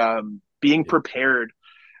think being Yeah. prepared,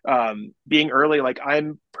 being early, like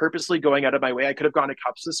I'm purposely going out of my way. I could have gone to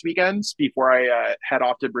cups this weekend before I head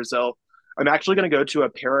off to Brazil. I'm actually going to go to a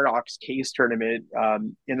Paradox case tournament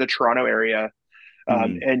in the Toronto area,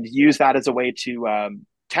 Mm-hmm. and use that as a way to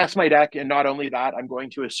test my deck. And not only that, I'm going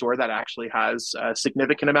to a store that actually has a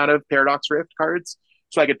significant amount of Paradox Rift cards,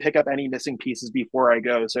 so I could pick up any missing pieces before I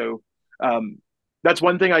go. So um, that's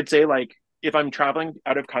one thing I'd say. Like if I'm traveling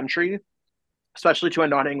out of country, especially to a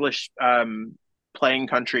non-English playing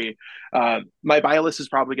country, my buy list is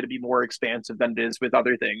probably going to be more expansive than it is with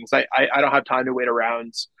other things. I don't have time to wait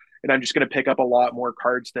around, and I'm just going to pick up a lot more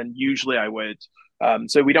cards than usually I would.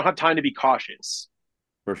 So we don't have time to be cautious.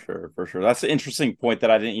 For sure, for sure. That's an interesting point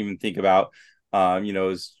that I didn't even think about.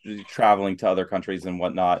 Is traveling to other countries and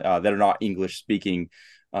whatnot that are not English speaking.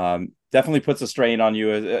 Definitely puts a strain on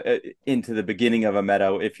you into the beginning of a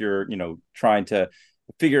meta if you're, trying to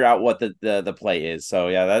figure out what the play is. So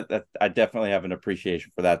yeah, that I definitely have an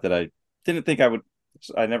appreciation for that I didn't think I would.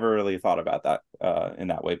 I never really thought about that in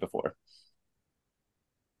that way before.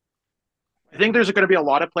 I think there's going to be a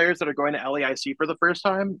lot of players that are going to LAIC for the first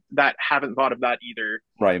time that haven't thought of that either,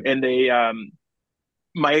 Right. and they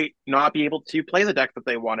might not be able to play the deck that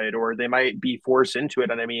they wanted, or they might be forced into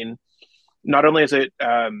it. And I mean, not only is it,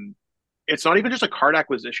 it's not even just a card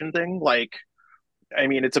acquisition thing. Like, I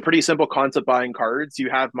mean, it's a pretty simple concept buying cards. You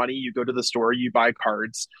have money, you go to the store, you buy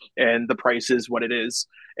cards, and the price is what it is.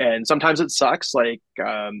 And sometimes it sucks. Like,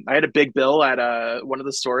 I had a big bill at one of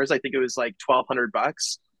the stores. I think it was like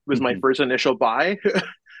 $1,200. It was my Mhm. first initial buy.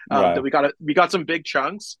 That Right. we got some big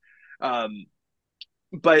chunks. Um,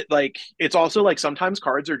 but like, it's also like sometimes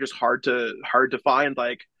cards are just hard to find.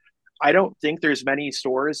 Like, I don't think there's many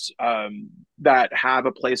stores that have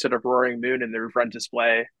a playset of Roaring Moon in their front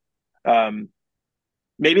display. Um,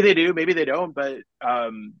 Maybe they do, maybe they don't, but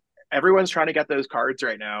everyone's trying to get those cards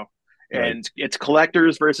right now. Right. And it's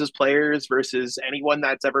collectors versus players versus anyone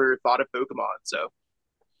that's ever thought of Pokemon. So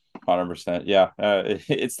 100%. Yeah.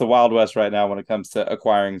 It's the Wild West right now when it comes to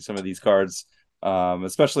acquiring some of these cards,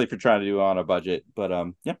 especially if you're trying to do it on a budget. But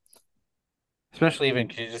yeah. especially even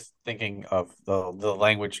just thinking of the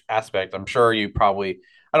language aspect. I'm sure you probably,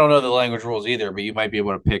 I don't know the language rules either, but you might be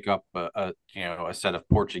able to pick up a set of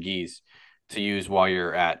Portuguese to use while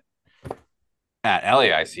you're at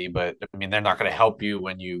LAIC. But I mean, they're not going to help you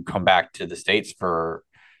when you come back to the States for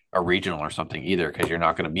a regional or something either, because you're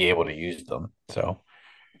not going to be able to use them. So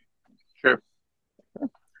Sure.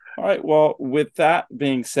 All right. Well, with that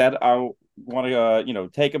being said, I want to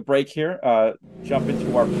take a break here, jump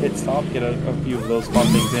into our pit stop, get a few of those fun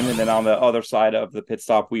things in, and then on the other side of the pit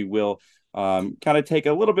stop, we will kind of take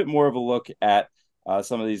a little bit more of a look at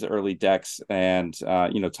some of these early decks and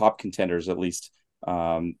top contenders at least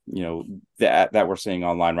that we're seeing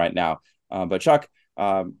online right now. But Chuck,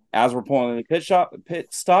 as we're pulling in the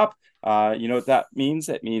pit stop. You know what that means?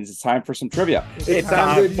 It means it's time for some trivia. It's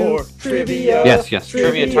time for trivia. Yes,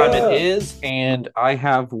 trivia time it is, and I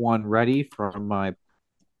have one ready from my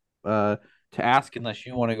to ask, unless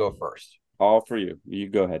you want to go first. All for you. You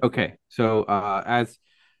go ahead. Okay, so as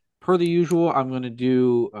per the usual, I'm going to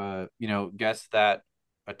do guess that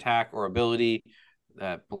attack or ability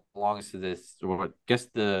that belongs to this, or guess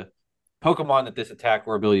the Pokemon that this attack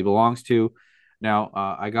or ability belongs to. Now,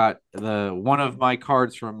 I got one of my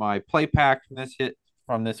cards from my play pack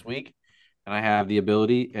from this week, and I have the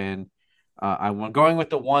ability, and I'm going with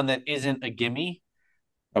the one that isn't a gimme.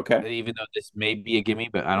 Okay. Even though this may be a gimme,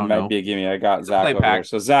 but I don't know. It might be a gimme. I got Zach over here.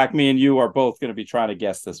 So Zach, me and you are both going to be trying to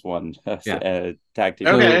guess this one. Yeah. Tag team.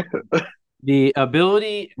 Okay. The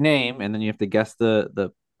ability name, and then you have to guess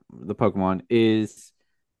the Pokemon, is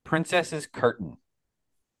Princess's Curtain.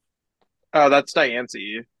 Oh, that's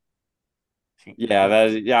Diancie. Yeah,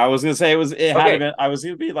 I was gonna say it had been. I was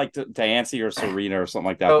gonna be like Diancie or Serena or something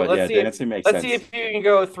like that. So but yeah, Diancie makes sense. Let's see if you can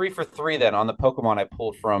go 3 for 3 then on the Pokemon I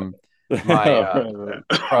pulled from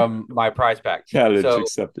my prize pack. So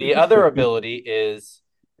the other ability is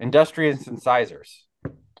Industrious Incisors.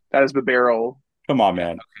 That is the barrel. Come on,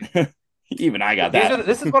 man. Okay. Even I got that.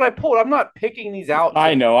 This is what I pulled. I'm not picking these out.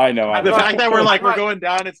 I know. The fact that we're going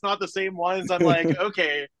down, it's not the same ones. I'm like,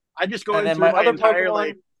 okay, I'm just going through my entire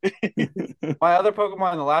Pokemon, my other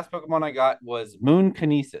Pokemon, the last Pokemon I got was Moon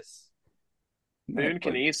Kinesis. Moon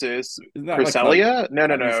Kinesis. Cresselia? No.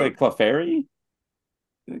 It's like Clefairy?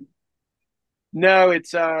 No,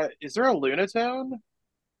 it's is there a Lunatone?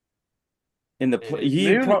 In the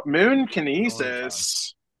Moon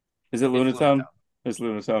Kinesis. Is it Lunatone? It's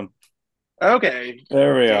Lunatone. Okay.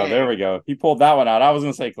 There we go. There we go. He pulled that one out. I was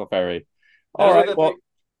gonna say Clefairy. All right. Well,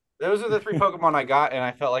 those are the 3 Pokemon I got, and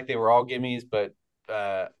I felt like they were all gimmies, but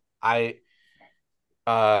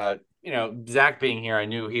Zach being here, I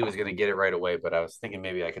knew he was going to get it right away, but I was thinking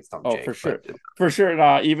maybe I could stump Jake. For sure. For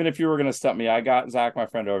sure. Even if you were going to stump me, I got Zach, my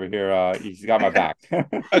friend over here. He's got my back.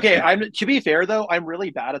 Okay. To be fair though, I'm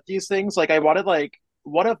really bad at these things. Like I wanted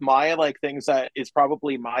one of my things that is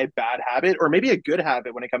probably my bad habit, or maybe a good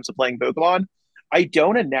habit when it comes to playing Pokemon. I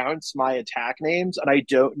don't announce my attack names, and I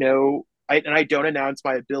don't announce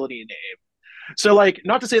my ability name. So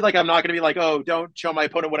not to say I'm not going to be oh, don't show my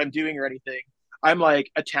opponent what I'm doing or anything. I'm like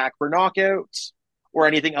attack for knockouts or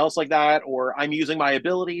anything else like that, or I'm using my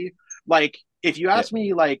ability. If you ask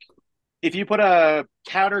me, if you put a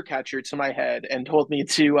counter catcher to my head and told me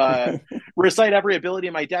to recite every ability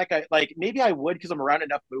in my deck, maybe I would, because I'm around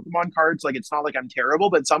enough Pokemon cards. It's not like I'm terrible,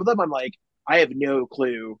 but some of them I'm like, I have no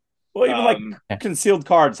clue. Well, even concealed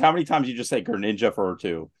cards, how many times you just say Greninja for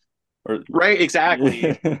 2? Right,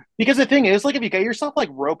 exactly. Because the thing is, if you get yourself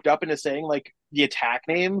roped up into saying the attack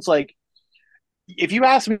names, if you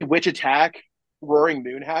ask me which attack Roaring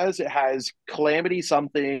Moon has, it has Calamity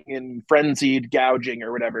something and Frenzied Gouging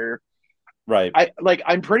or whatever. Right.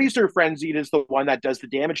 I'm pretty sure Frenzied is the one that does the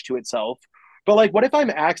damage to itself. But what if I'm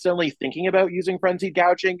accidentally thinking about using Frenzied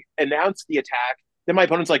Gouging, announce the attack, then my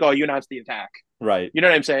opponent's like, oh, you announced the attack. Right. You know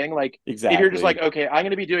what I'm saying? Exactly. If you're just okay, I'm going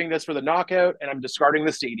to be doing this for the knockout and I'm discarding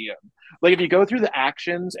the stadium. If you go through the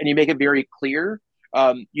actions and you make it very clear,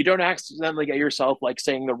 you don't accidentally get yourself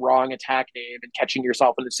saying the wrong attack name and catching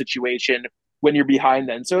yourself in a situation when you're behind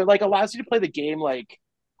then. So it allows you to play the game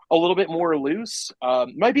a little bit more loose.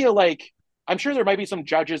 Might be I'm sure there might be some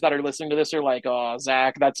judges that are listening to this are oh,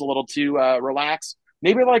 Zach, that's a little too relaxed.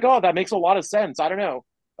 Maybe oh, that makes a lot of sense. I don't know.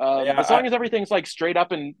 As long as everything's straight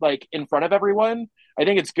up and in front of everyone, I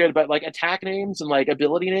think it's good. But attack names and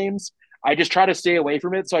ability names, I just try to stay away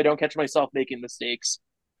from it so I don't catch myself making mistakes.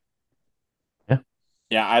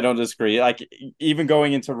 Yeah, I don't disagree. Even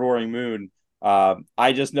going into Roaring Moon,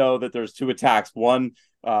 I just know that there's 2 attacks. One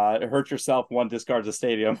hurt yourself, one discards a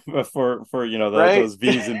stadium for right? Those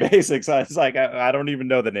V's and basics. I was I don't even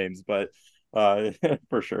know the names, but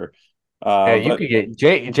for sure. Yeah, you But could get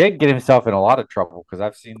Jake get himself in a lot of trouble because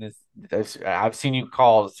I've seen this. I've seen you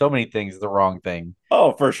call so many things the wrong thing.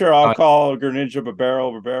 oh, for sure, I'll call Greninja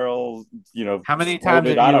Barrel, How many times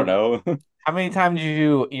Squirted. have I don't you? know. How many times did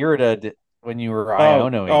you irrita when you were Oh,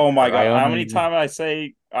 Ionoing oh my or God. How Ionoing? many times I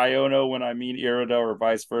say Iono when I mean Irida or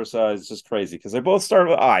vice versa is just crazy because they both start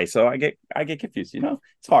with I, so I get confused,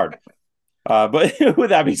 It's hard. But with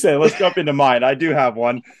that being said, let's jump into mine. I do have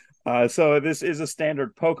one. So this is a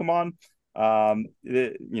standard Pokemon. I'm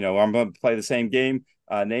going to play the same game.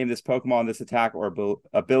 Name this Pokemon this attack or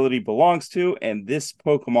ability belongs to, and this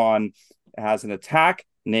Pokemon has an attack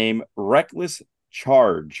named Reckless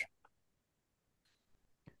Charge.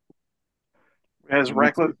 Has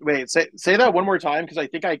reckless. Wait, say that one more time because I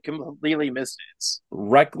think I completely missed it.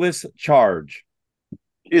 Reckless Charge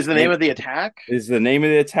Is the name of the attack? Is the name of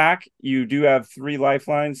the attack. You do have 3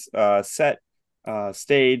 lifelines: set,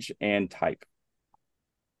 stage, and type.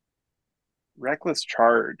 Reckless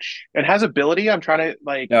charge. It has ability. I'm trying to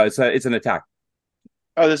like. No, it's an attack.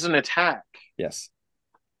 Oh, this is an attack. Yes.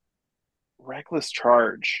 Reckless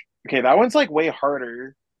charge. Okay, that one's like way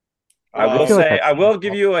harder. I will feel like say, I've I seen will this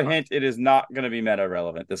give all you a the time. hint. It is not going to be meta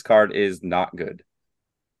relevant. This card is not good.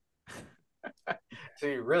 So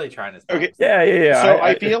you're really trying to. Okay. Yeah. So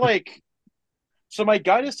I feel like. So my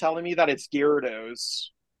gut is telling me that it's Gyarados,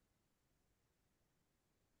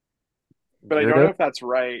 but I don't know Gyarados? if that's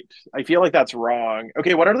right. I feel like that's wrong.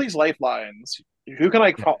 Okay, what are these lifelines? Who can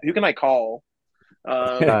I call? Who can I call?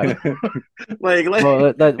 Uh, Like,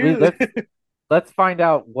 well, who- let's find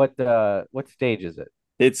out what stage is it?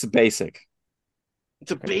 It's basic.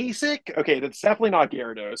 it's a basic. Okay, that's definitely not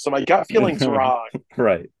Gyarados. So my gut feeling's wrong.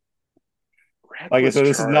 Right. Like I Reckless said,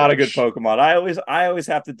 this is not a good charge. Pokemon. I always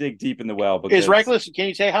have to dig deep in the well Is because reckless? Can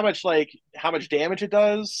you say how much damage it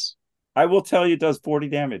does? I will tell you it does 40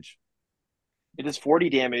 damage. It does 40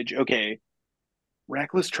 damage. Okay,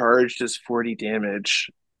 reckless charge does 40 damage.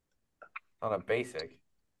 On a basic.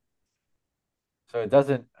 So it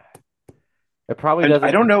doesn't. It probably I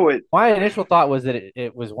doesn't. don't know what. My initial thought was that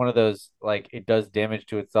it was one of those like it does damage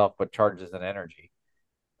to itself but charges an energy.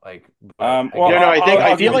 Like, but I Well, No, guess no. I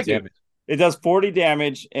I'll feel give it like to you. It does 40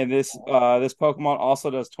 damage, and this Pokemon also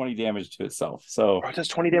does 20 damage to itself. So it does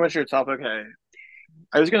 20 damage to itself. Okay.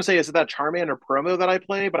 I was gonna say, is it that Charmander promo that I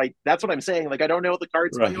play? But that's what I'm saying. Like, I don't know the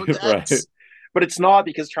cards in my right, own right. decks, but it's not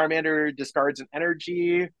because Charmander discards an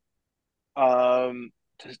energy. Um,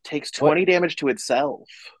 takes what 20 damage to itself.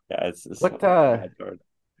 Yeah, it's what a bad card.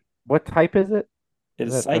 what type is it? It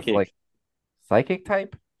is That's psychic. like psychic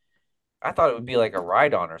type? I thought it would be like a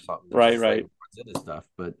Rhydon or something that Right, just right. like runs into stuff,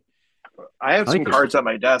 but I have some Psychic. cards at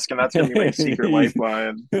my desk, and that's gonna be my secret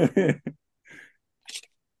lifeline.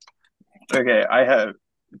 Okay, I have.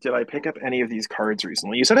 Did I pick up any of these cards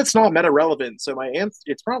recently? You said it's not meta relevant, so my answer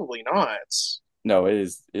it's probably not. No, it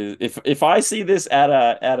is. If I see this at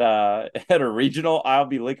a regional, I'll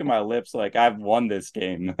be licking my lips like I've won this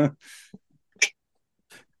game.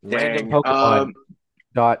 random Dang. Pokemon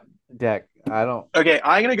dot deck. I don't. Okay,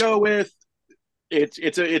 I'm gonna go with it's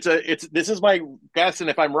this is my guess, and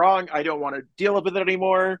if I'm wrong, I don't want to deal with it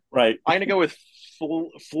anymore. Right. I'm gonna go with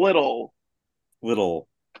Flittle. Little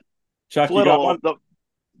Chuck, you got Flittle. one?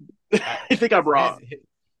 I think I'm wrong.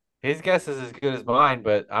 His guess is as good as mine,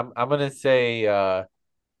 but I'm gonna say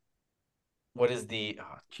what is the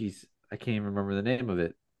jeez, I can't even remember the name of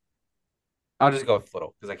it. I'll just go with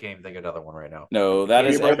Flittle because I can't even think of another one right now. No, that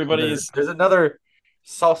is Both- everybody's. There's another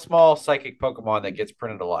small psychic Pokemon that gets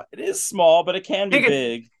printed a lot. It is small, but it can be Tink it.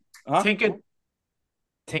 big. Huh? Tink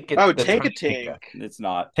it. Oh, the Tank a Tiny Tink. It's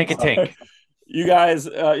not. Tink it. Tink. You guys,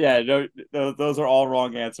 yeah, no, those are all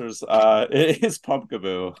wrong answers. It is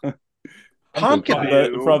Pumpkaboo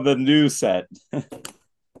Pumpkaboo. from the new set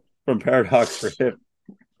from Paradox Rift.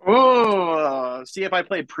 Oh, see if I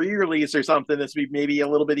played pre-release or something, this would be maybe a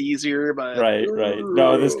little bit easier. But Right.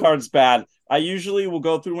 No, this card's bad. I usually will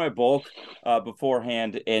go through my bulk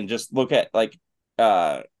beforehand and just look at like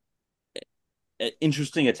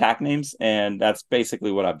interesting attack names, and that's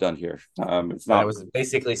basically what I've done here. It's not. It was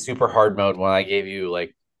basically super hard mode when I gave you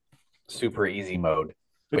like super easy mode.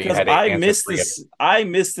 But you Because had to I answer missed three of this. I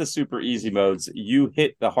missed the super easy modes. You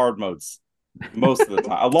hit the hard modes most of the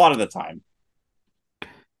time. A lot of the time.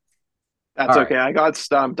 that's All okay. I got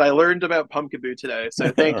stumped. I learned about Pumpkaboo today, so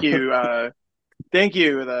thank you. Thank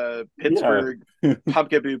you, the Pittsburgh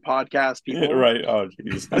Pumpkaboo podcast people. Right. Oh,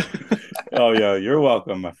 jeez. Oh, yeah. You're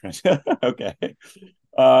welcome, my friend. Okay.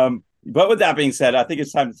 But with that being said, I think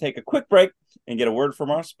it's time to take a quick break and get a word from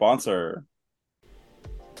our sponsor.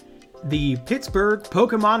 The Pittsburgh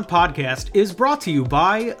Pokemon Podcast is brought to you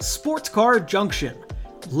by Sports Car Junction.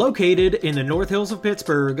 Located in the North Hills of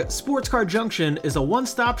Pittsburgh, Sports Card Junction is a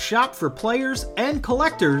one-stop shop for players and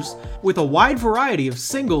collectors with a wide variety of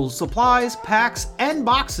singles, supplies, packs, and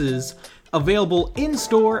boxes available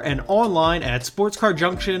in-store and online at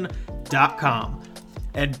sportscardjunction.com.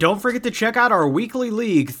 And don't forget to check out our weekly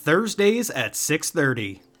league Thursdays at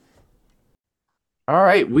 6:30. All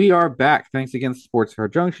right, we are back. Thanks again, Sports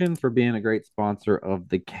Card Junction, for being a great sponsor of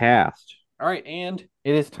the cast. All right, and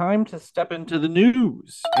it is time to step into the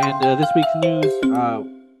news. And this week's news,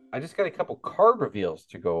 I just got a couple card reveals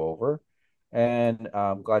to go over. And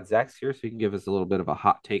I'm glad Zach's here so he can give us a little bit of a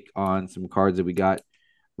hot take on some cards that we got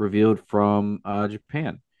revealed from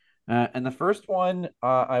Japan. And the first one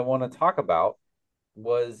I want to talk about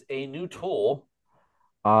was a new tool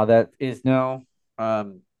that is now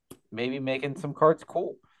maybe making some cards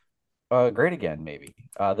cool. Great again, maybe.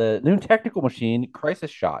 The new technical machine, Crisis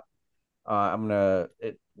Shot.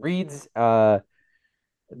 It reads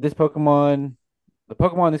this Pokemon, the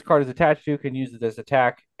Pokemon this card is attached to can use this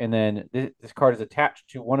attack, and then this card is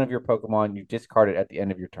attached to one of your Pokemon. You discard it at the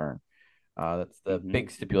end of your turn. That's the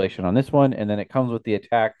big stipulation on this one. And then it comes with the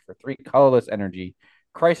attack for 3 colorless energy.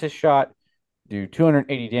 Crisis Shot, do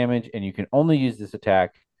 280 damage, and you can only use this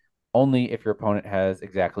attack only if your opponent has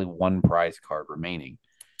exactly 1 prize card remaining.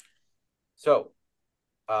 So,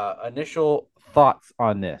 initial thoughts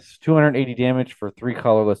on this: 280 damage for 3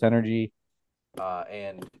 colorless energy,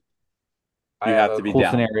 and I have a cool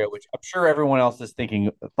scenario which I'm sure everyone else is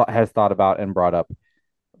has thought about and brought up,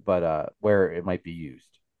 but where it might be used.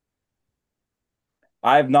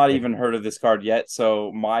 I've not even heard of this card yet,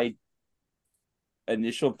 so my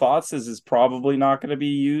initial thoughts is it's probably not going to be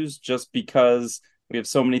used just because we have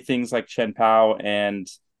so many things like Chen Pao and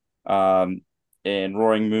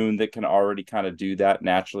Roaring Moon that can already kind of do that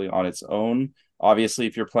naturally on its own. Obviously,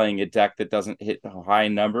 if you're playing a deck that doesn't hit high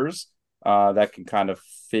numbers, that can kind of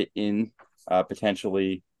fit in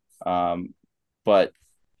potentially. But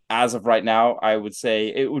as of right now, I would say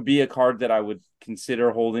it would be a card that I would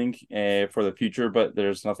consider holding for the future, but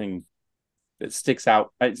there's nothing that sticks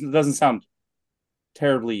out. It doesn't sound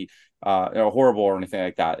terribly horrible or anything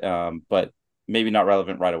like that, but maybe not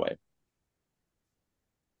relevant right away.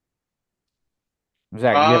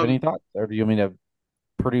 Zach, do you have any thoughts, or do you want me to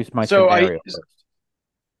produce my scenario first?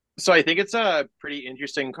 So I think it's a pretty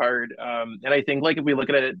interesting card, and I think like if we look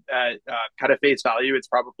at it at kind of face value, it's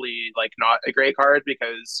probably like not a great card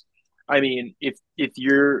because, I mean, if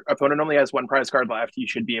your opponent only has 1 prize card left, you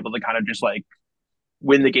should be able to kind of just like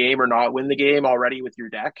win the game or not win the game already with your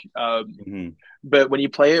deck. But when you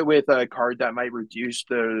play it with a card that might reduce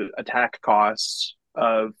the attack costs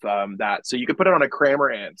of that, so you could put it on a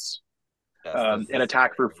Cramorant and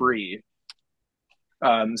attack for free.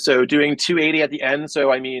 So doing 280 at the end.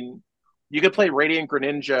 So I mean, you could play Radiant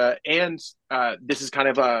Greninja, and this is kind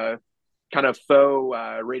of a faux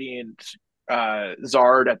Radiant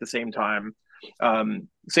Zard at the same time.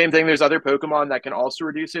 Same thing. There's other Pokemon that can also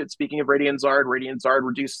reduce it. Speaking of Radiant Zard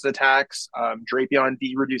reduces attacks. Drapion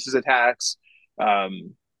D reduces attacks.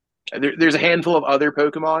 There's a handful of other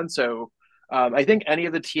Pokemon. So I think any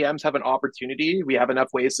of the TMs have an opportunity. We have enough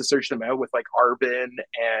ways to search them out with like Arbin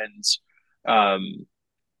and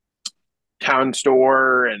Town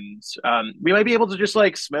Store, and we might be able to just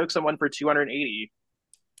like smoke someone for 280.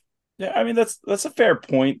 Yeah, I mean that's a fair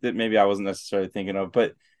point that maybe I wasn't necessarily thinking of,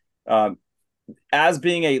 but as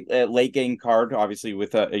being a late game card, obviously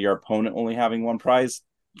with your opponent only having 1 prize,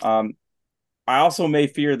 I also may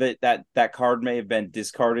fear that card may have been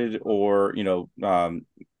discarded or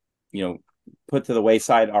put to the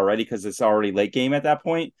wayside already because it's already late game at that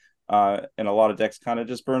point. And a lot of decks kind of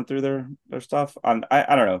just burn through their stuff.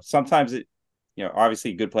 I don't know. Sometimes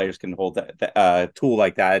obviously good players can hold that tool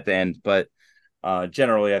like that at the end, but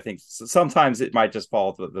generally I think sometimes it might just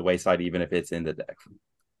fall to the wayside even if it's in the deck.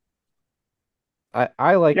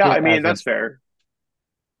 I like it. Yeah, I mean that's fair.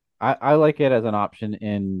 I like it as an option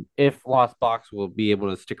in if Lost Box will be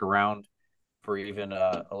able to stick around for even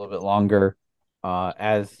a little bit longer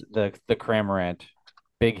as the Cramorant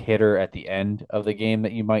big hitter at the end of the game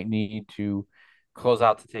that you might need to close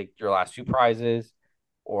out to take your last 2 prizes,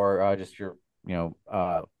 or just your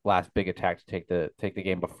last big attack to take the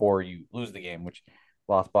game before you lose the game, which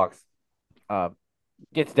Lost Box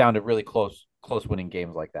gets down to really close winning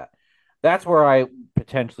games like that. That's where I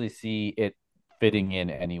potentially see it fitting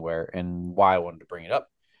in anywhere, and why I wanted to bring it up,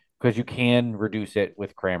 because you can reduce it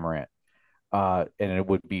with Cramorant, and it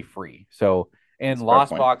would be free. So. And Lost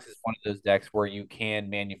Box is one of those decks where you can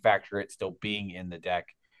manufacture it still being in the deck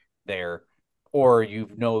there, or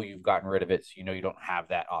you've gotten rid of it, so you don't have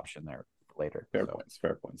that option there later. Fair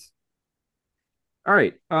points. All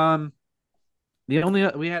right.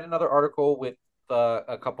 we had another article with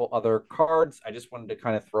a couple other cards. I just wanted to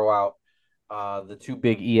kind of throw out the two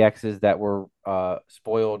big EXs that were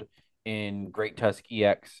spoiled in Great Tusk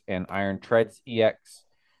EX and Iron Treads EX.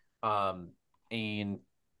 And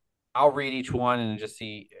I'll read each one and just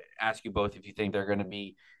ask you both if you think they're going to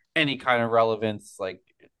be any kind of relevance, like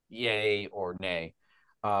yay or nay.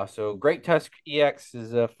 So Great Tusk EX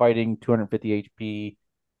is a fighting 250 HP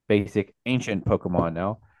basic ancient Pokemon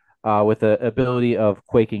now, with the ability of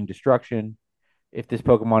Quaking Destruction. If this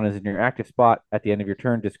Pokemon is in your active spot at the end of your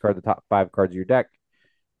turn, discard the top 5 cards of your deck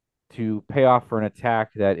to pay off for an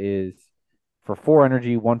attack that is for 4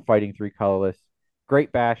 energy, 1 fighting, 3 colorless.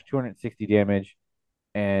 Great Bash, 260 damage,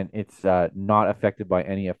 and it's not affected by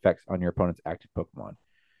any effects on your opponent's active Pokemon.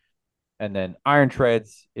 And then Iron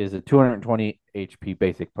Treads is a 220 HP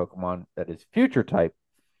basic Pokemon that is future type,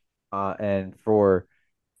 and for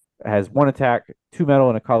has 1 attack, 2 metal,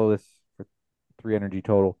 and a colorless for 3 energy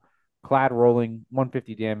total. Clad rolling,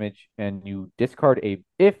 150 damage, and if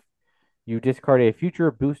you discard a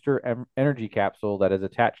future booster energy capsule that is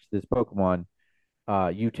attached to this Pokemon,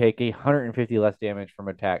 you take 150 less damage from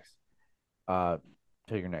attacks till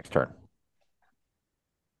your next turn.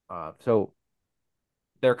 So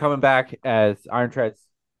they're coming back as Iron Treads,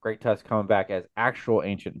 Great Tusk coming back as actual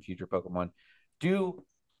ancient and future Pokemon. Do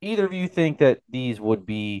either of you think that these would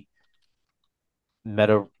be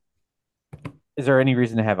meta? Is there any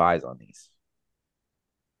reason to have eyes on these?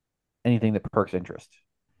 Anything that perks interest?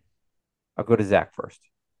 I'll go to Zach first.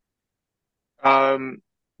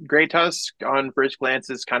 Great Tusk on first glance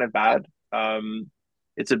is kind of bad.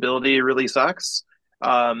 Its ability really sucks.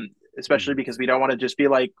 Especially because we don't want to just be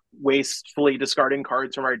like wastefully discarding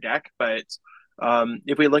cards from our deck. But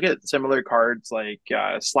if we look at similar cards like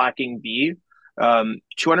Slacking B,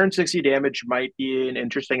 260 damage might be an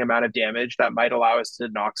interesting amount of damage that might allow us to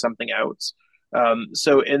knock something out.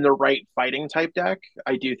 So in the right fighting type deck,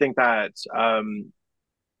 I do think that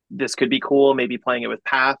this could be cool. Maybe playing it with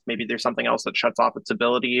Path. Maybe there's something else that shuts off its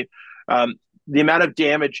ability. The amount of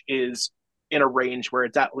damage is in a range where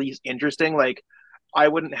it's at least interesting. Like, I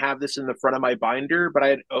wouldn't have this in the front of my binder, but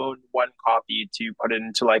I'd own one copy to put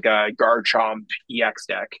into like a Garchomp EX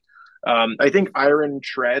deck. I think Iron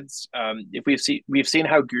Treads. If we've seen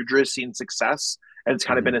how Gudra's seen success, and it's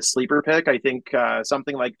kind of been a sleeper pick. I think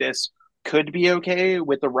something like this could be okay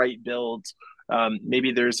with the right build.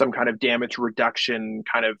 Maybe there's some kind of damage reduction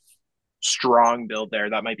kind of strong build there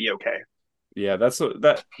that might be okay. Yeah,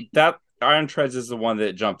 that Iron Treads is the one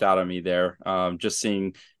that jumped out at me there. Just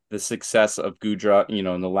seeing the success of Gudra, in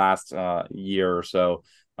the last year or so.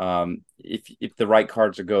 If the right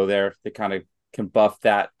cards to go there, they kind of can buff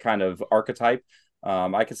that kind of archetype.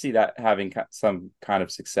 I could see that having some kind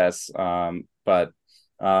of success. But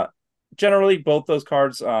generally, both those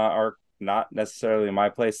cards are not necessarily in my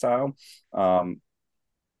play style.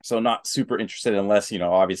 So not super interested unless,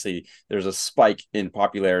 obviously there's a spike in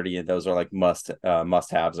popularity and those are like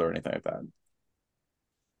must-haves or anything like that.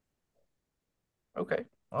 Okay.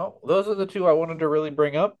 Well, those are the two I wanted to really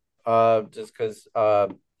bring up, just because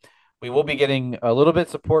we will be getting a little bit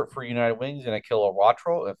support for United Wings and a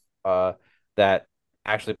Kilowattrel if that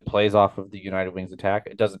actually plays off of the United Wings attack.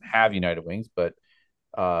 It doesn't have United Wings, but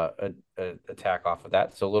a attack off of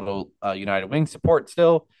that. So a little United Wings support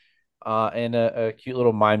still, and a cute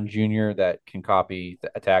little Mime Junior that can copy the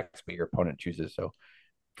attacks, but your opponent chooses. So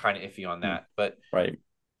kind of iffy on that, but right.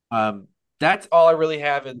 That's all I really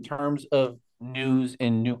have in terms of news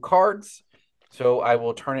and new cards. So I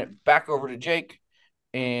will turn it back over to Jake,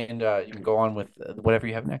 and you can go on with whatever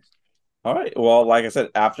you have next. All right. Well, like I said,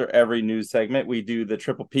 after every news segment, we do the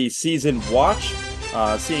Triple P season watch,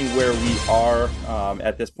 seeing where we are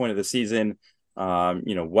at this point of the season.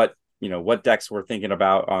 What decks we're thinking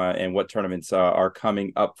about and what tournaments are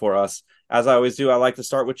coming up for us. As I always do, I like to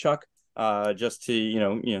start with Chuck, just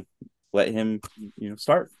to let him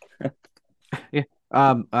start.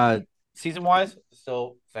 Yeah. Season wise,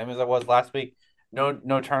 still same as I was last week.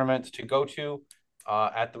 No tournaments to go to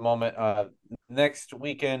at the moment. Next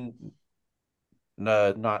weekend,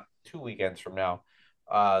 not 2 weekends from now.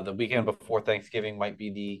 The weekend before Thanksgiving might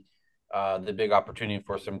be the big opportunity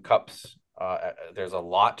for some cups. There's a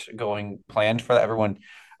lot planned for that. Everyone,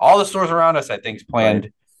 all the stores around us, I think, is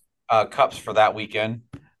planned cups for that weekend.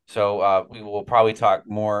 So we will probably talk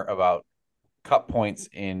more about cup points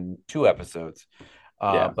in 2 episodes.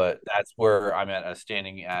 But that's where I'm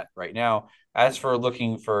standing at right now. As for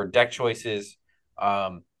looking for deck choices,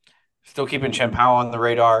 still keeping Chien-Pao on the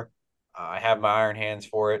radar. I have my Iron Hands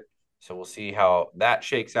for it, so we'll see how that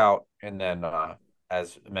shakes out. And then,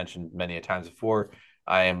 as mentioned many a times before,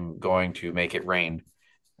 I am going to make it rain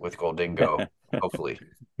with Goldingo, hopefully.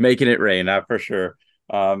 Making it rain, for sure.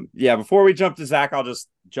 Yeah, before we jump to Zach, I'll just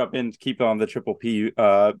jump in, keep on the Triple P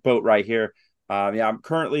boat right here. Yeah, I'm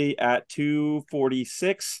currently at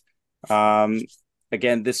 246.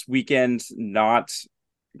 Again, this weekend, not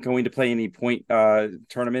going to play any point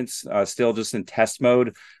tournaments, still just in test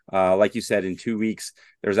mode. Like you said, in 2 weeks,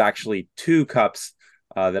 there's actually 2 cups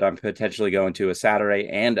that I'm potentially going to, a Saturday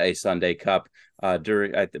and a Sunday cup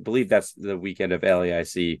during, I believe that's the weekend of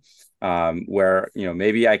LAIC, where,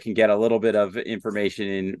 maybe I can get a little bit of information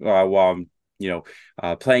in while I'm,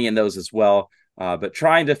 playing in those as well. But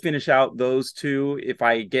trying to finish out those 2, if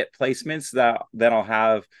I get placements, then I'll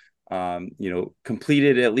have,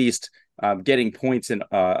 completed at least getting points in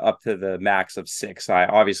up to the max of 6.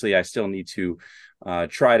 I still need to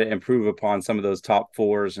try to improve upon some of those top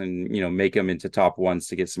 4s and make them into top 1s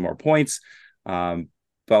to get some more points.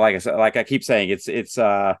 But like I said, like I keep saying, it's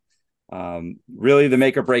really the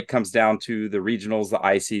make or break comes down to the regionals, the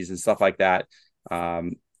ICs, and stuff like that.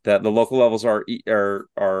 The local levels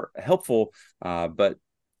are helpful, but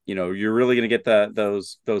you're really going to get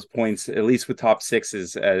those points, at least with top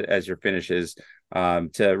 6s as your finishes,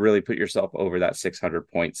 to really put yourself over that 600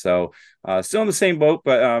 points. So still in the same boat,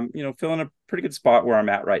 but feeling a pretty good spot where I'm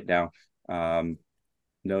at right now.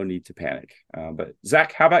 No need to panic. But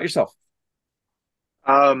Zach, how about yourself?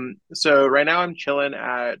 So right now I'm chilling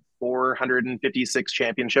at 456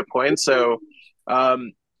 championship points. So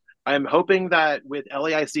I'm hoping that with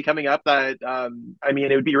LAIC coming up that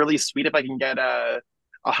it would be really sweet if I can get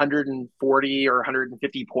 140 or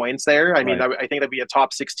 150 points there. I think that'd be a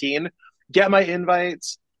top 16. Get my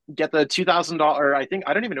invites, get the $2,000.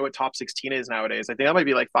 I don't even know what top 16 is nowadays. I think that might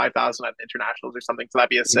be like 5,000 at internationals or something. So that'd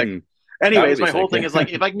be a sick. Anyways, my whole thing is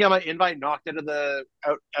like, if I can get my invite knocked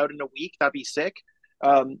out in a week, that'd be sick.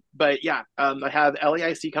 But yeah, I have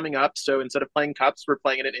LAIC coming up. So instead of playing cups, we're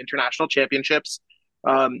playing it in international championships.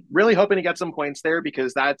 Really hoping to get some points there,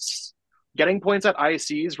 because that's getting points at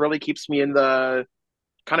ICs really keeps me in the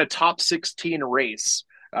kind of top 16 race.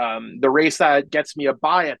 The race that gets me a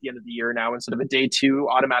bye at the end of the year now, instead of a day 2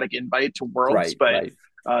 automatic invite to Worlds.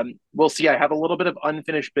 We'll see. I have a little bit of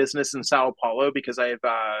unfinished business in Sao Paulo, because I've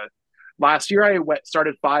last year I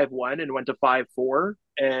started 5-1 and went to 5-4,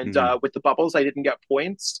 and with the bubbles I didn't get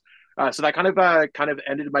points. So that kind of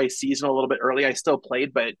ended my season a little bit early. I still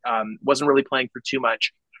played, but wasn't really playing for too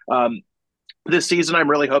much. This season, I'm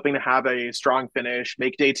really hoping to have a strong finish,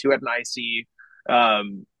 make day 2 at an IC,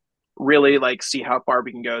 really like see how far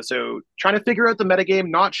we can go. So trying to figure out the metagame.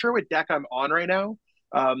 Not sure what deck I'm on right now,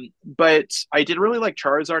 but I did really like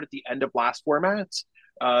Charizard at the end of last format.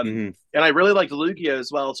 And I really liked Lugia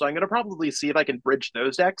as well. So I'm going to probably see if I can bridge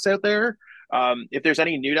those decks out there. If there's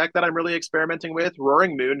any new deck that I'm really experimenting with,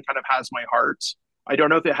 Roaring Moon kind of has my heart. I don't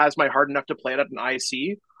know if it has my heart enough to play it at an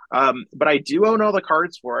IC, but I do own all the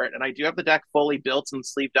cards for it, and I do have the deck fully built and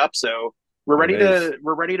sleeved up. So we're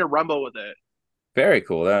ready to rumble with it. Very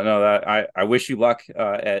cool. I wish you luck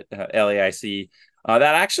at LAIC. That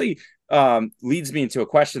actually leads me into a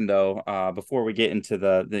question, though, before we get into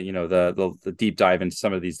the deep dive into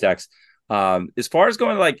some of these decks. As far as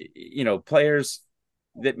going players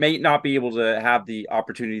that may not be able to have the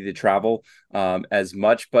opportunity to travel as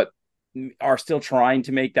much, but are still trying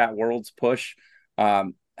to make that Worlds push.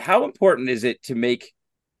 How important is it to make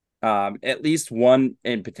at least 1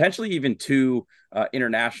 and potentially even 2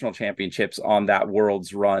 international championships on that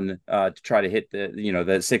Worlds run to try to hit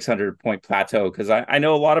the 600 point plateau? Because I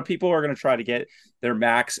know a lot of people are going to try to get their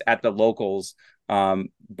max at the locals.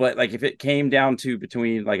 But like if it came down to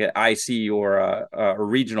between like an IC or a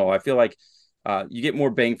regional, I feel like you get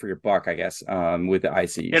more bang for your buck, I guess, with the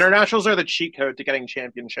ICs. Internationals are the cheat code to getting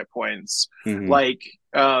championship points.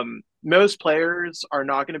 Most players are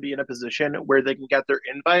not going to be in a position where they can get their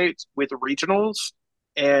invite with regionals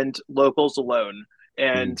and locals alone.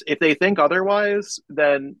 And if they think otherwise,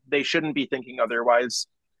 then they shouldn't be thinking otherwise.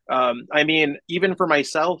 Even for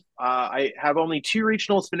myself, I have only 2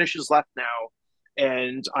 regionals finishes left now,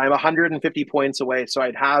 and I'm 150 points away. So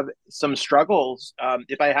I'd have some struggles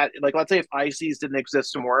if I had, let's say if ICs didn't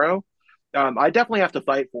exist tomorrow, I definitely have to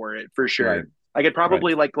fight for it for sure. Right. I could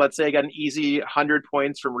probably let's say I got an easy 100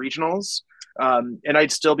 points from regionals, and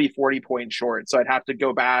I'd still be 40 points short. So I'd have to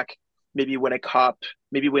go back, maybe win a cup,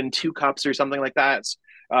 maybe win 2 cups or something like that.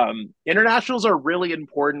 Internationals are really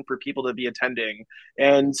important for people to be attending,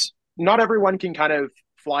 and not everyone can kind of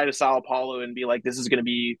fly to Sao Paulo and be like, this is going to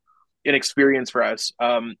be an experience for us.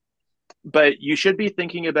 But you should be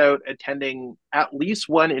thinking about attending at least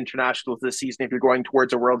 1 international this season if you're going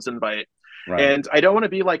towards a Worlds invite. Right. And I don't want to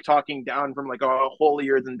be like talking down from like a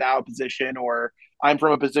holier than thou position, or I'm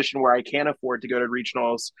from a position where I can't afford to go to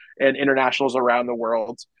regionals and internationals around the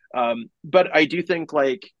world. But I do think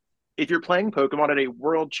like if you're playing Pokemon at a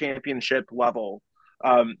world championship level,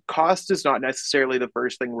 cost is not necessarily the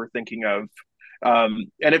first thing we're thinking of.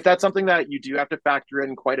 And if that's something that you do have to factor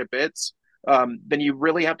in quite a bit, then you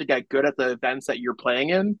really have to get good at the events that you're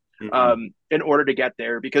playing Mm-hmm. in order to get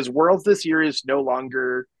there. Because Worlds this year is no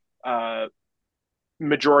longer uh,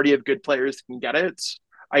 majority of good players can get it.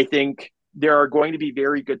 I think there are going to be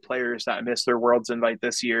very good players that miss their Worlds invite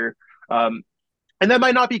this year, and that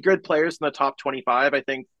might not be good players in the top 25. I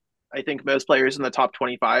think most players in the top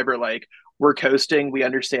 25 are like, we're coasting. We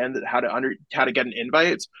understand that how to get an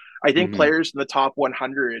invite. I think Mm-hmm. players in the top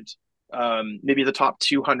 100, maybe the top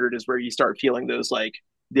 200 is where you start feeling those like,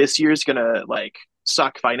 this year's gonna like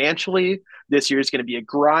suck financially. This year's gonna be a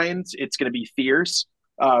grind. It's gonna be fierce.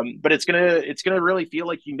 But it's gonna really feel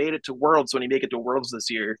like you made it to Worlds when you make it to Worlds this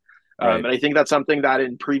year. Right. And I think that's something that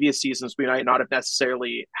in previous seasons we might not have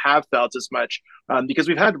necessarily have felt as much, because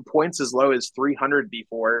we've had points as low as 300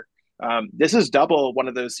 before. This is double one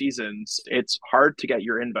of those seasons. It's hard to get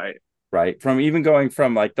your invite. Right. From even going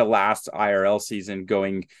from like the last IRL season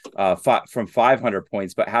going from 500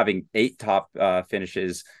 points, but having 8 top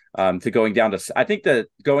finishes to going down to, I think the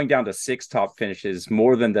going down to 6 top finishes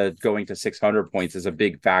more than the going to 600 points is a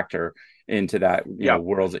big factor into that, Yeah,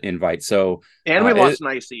 world's invite. So, and we it, lost an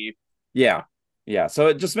IC. yeah. Yeah. So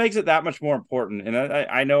it just makes it that much more important. And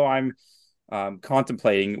I know I'm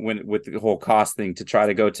contemplating with the whole cost thing to try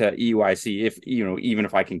to go to EUIC if even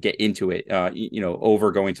if I can get into it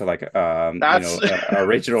over going to like That's a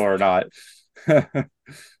regional or not.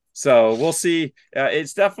 So we'll see.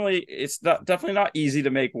 Definitely not easy to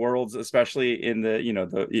make worlds, especially in the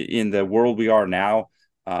in the world we are now.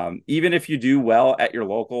 Even if you do well at your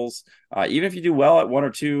locals, even if you do well at 1 or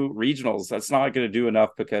 2 regionals, that's not going to do enough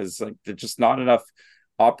because like there's just not enough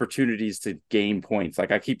opportunities to gain points.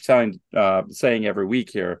 Like I keep saying every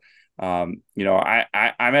week here, I'm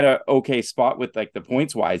at a okay spot with like the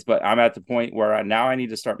points wise, but I'm at the point where now I need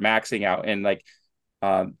to start maxing out and like,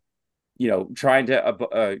 trying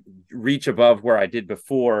to reach above where I did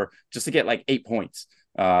before just to get like 8 points.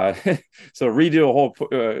 So redo a whole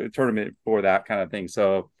tournament for that kind of thing.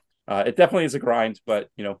 So it definitely is a grind, but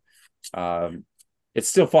it's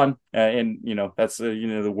still fun, and that's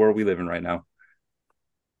the world we live in right now.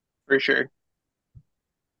 for sure.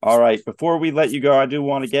 All right. Before we let you go, I do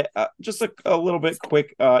want to get just a little bit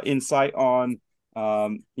quick insight on,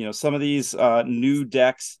 some of these new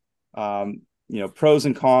decks, pros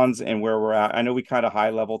and cons and where we're at. I know we kind of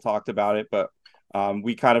high level talked about it, but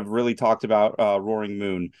we kind of really talked about Roaring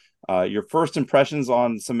Moon. Your first impressions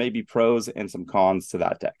on some maybe pros and some cons to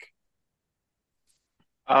that deck.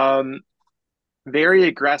 Um, Very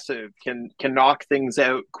aggressive, can knock things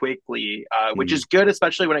out quickly, which Mm, is good,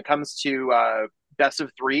 especially when it comes to best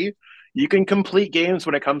of 3. You can complete games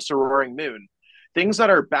when it comes to Roaring Moon. Things that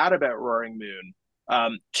are bad about Roaring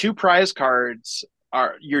Moon: 2 prize cards.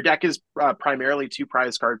 Are your deck is primarily 2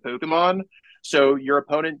 prize card Pokemon, so your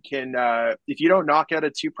opponent can, if you don't knock out a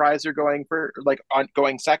 2 prizer going for like on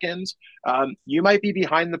going second, you might be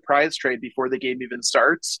behind the prize trade before the game even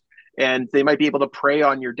starts, and they might be able to prey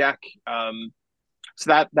on your deck.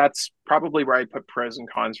 So that's probably where I put pros and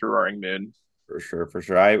cons for Roaring Moon. for sure, for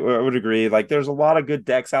sure. I would agree. Like, there's a lot of good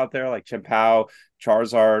decks out there, like Chimpao,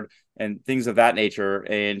 Charizard, and things of that nature.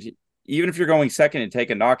 And even if you're going second and take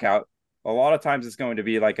a knockout, a lot of times it's going to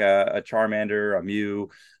be like a Charmander, a Mew,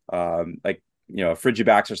 like a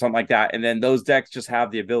Frigibax or something like that. And then those decks just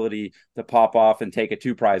have the ability to pop off and take a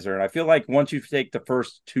 2 prizer. And I feel like once you take the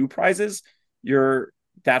first 2 prizes, you're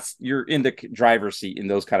in the driver's seat in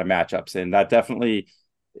those kind of matchups, and that definitely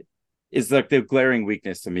is like the glaring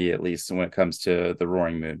weakness to me, at least when it comes to the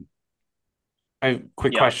Roaring Moon. I have a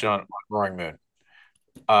quick Yeah. question on Roaring Moon.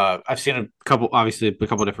 I've seen obviously a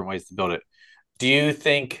couple different ways to build it. Do you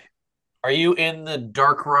think, are you in the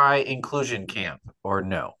Darkrai inclusion camp or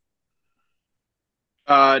no?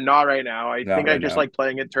 Not right now. I Not think I right just now. like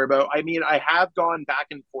playing it turbo. I mean, I have gone back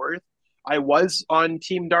and forth. I was on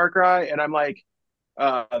Team Darkrai, and I'm like,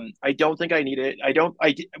 I don't think I need it. I don't.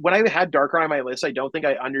 When I had Darkrai on my list, I don't think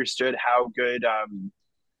I understood how good.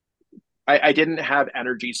 I didn't have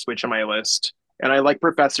Energy Switch on my list, and I like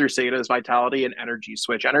Professor Sada's Vitality and Energy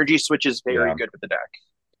Switch. Energy Switch is very Yeah. good with the deck.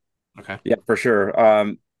 Okay. Yeah, for sure.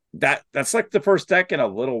 That's like the first deck in a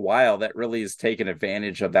little while that really is taking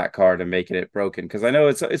advantage of that card and making it broken. Because I know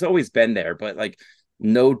it's always been there, but like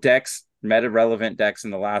no decks, meta relevant decks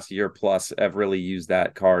in the last year plus have really used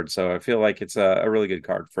that card. So I feel like it's a really good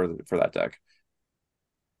card for that deck.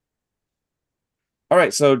 All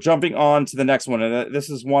right, so jumping on to the next one, and this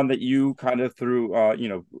is one that you kind of threw,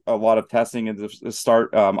 a lot of testing at the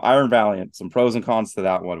start. Iron Valiant, some pros and cons to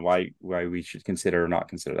that one. Why we should consider or not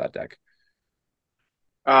consider that deck.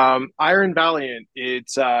 Iron Valiant,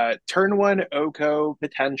 it's turn one Oko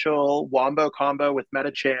potential wombo combo with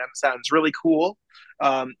Metacham sounds really cool.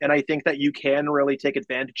 And I think that you can really take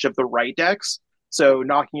advantage of the right decks. So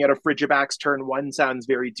knocking out a Frigibax turn one sounds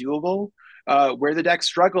very doable. Where the deck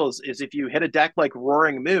struggles is if you hit a deck like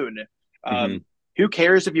Roaring Moon. Mm-hmm. Who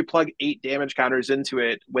cares if you plug 8 damage counters into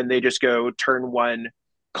it when they just go turn one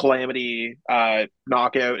Calamity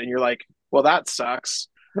knockout and you're like, well, that sucks.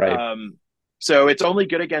 Right. So it's only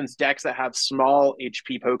good against decks that have small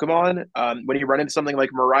HP Pokemon. When you run into something like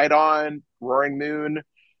Miraidon, Roaring Moon,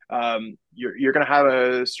 you're gonna have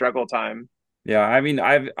a struggle time. Yeah, I mean,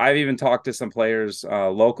 I've even talked to some players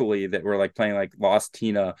locally that were like playing like Lost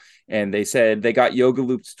Tina, and they said they got Yoga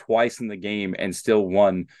Loops twice in the game and still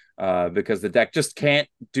won because the deck just can't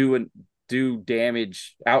do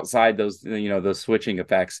damage outside those those switching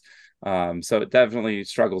effects. So it definitely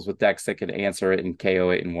struggles with decks that can answer it and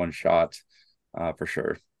KO it in one shot, for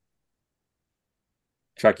sure.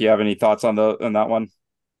 Chuck, you have any thoughts on that one?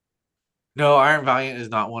 No, Iron Valiant is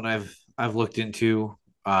not one I've looked into.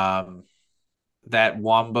 That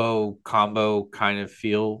wombo combo kind of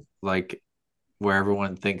feel like where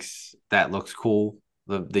everyone thinks that looks cool.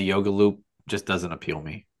 The yoga loop just doesn't appeal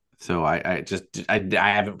me. So I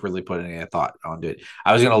haven't really put any thought onto it.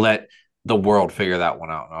 I was gonna let the world figure that one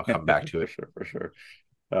out, and I'll come back to it. For sure.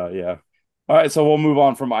 Yeah. All right, so we'll move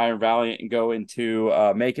on from Iron Valiant and go into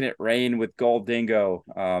Making It Rain with Gold Dingo.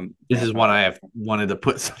 This is one I have wanted to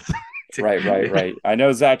put something. Right. I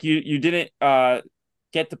know, Zach, you didn't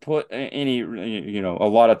get to put any a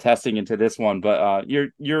lot of testing into this one, but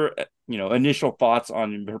your initial thoughts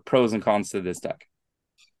on the pros and cons to this deck.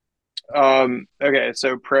 Okay,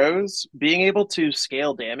 so pros, being able to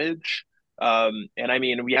scale damage. And I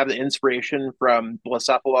mean, we have the inspiration from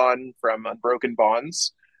Blacephalon from Unbroken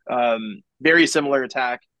Bonds. Very similar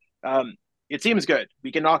attack. It seems good.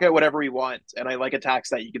 We can knock out whatever we want, and I like attacks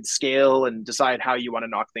that you can scale and decide how you want to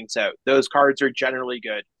knock things out. Those cards are generally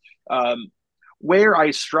good. Where I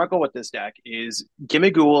struggle with this deck is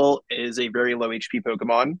Gimmighoul is a very low HP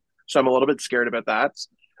Pokemon, so I'm a little bit scared about that.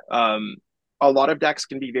 A lot of decks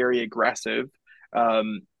can be very aggressive.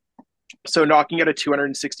 So knocking out a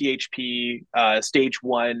 260 HP stage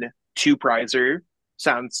 1 2 prizer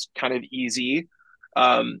sounds kind of easy.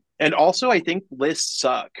 And also I think lists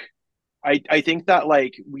suck. I think that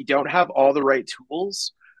like we don't have all the right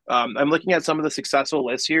tools. I'm looking at some of the successful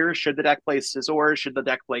lists here. Should the deck play Scizor? Should the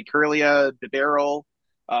deck play Kirlia, the Barrel?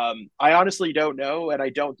 I honestly don't know, and I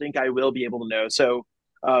don't think I will be able to know. So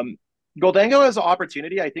Goldango has an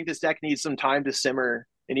opportunity. I think this deck needs some time to simmer.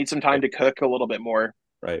 It needs some time to cook a little bit more.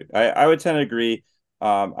 Right. I would tend to agree.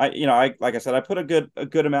 I like I said, I put a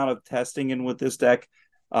good amount of testing in with this deck.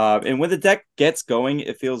 And when the deck gets going,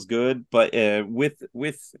 it feels good. But with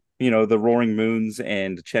the Roaring Moons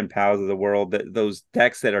and Chen Paos of the world, those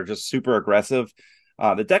decks that are just super aggressive,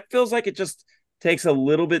 the deck feels like it just takes a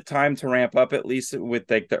little bit time to ramp up. At least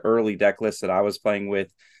with like the early deck list that I was playing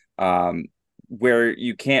with, where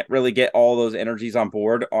you can't really get all those energies on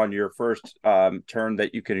board on your first turn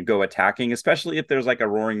that you can go attacking, especially if there's like a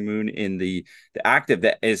Roaring Moon in the active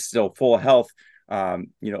that is still full health.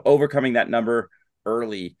 Overcoming that number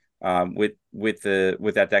early with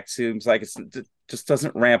that deck seems like it just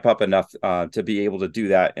doesn't ramp up enough to be able to do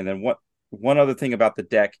that. And then one other thing about the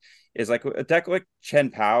deck is like a deck like Chen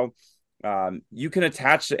Pao, you can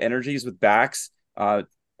attach the energies with backs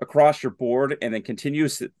across your board and then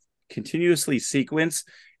continuously sequence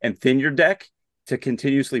and thin your deck to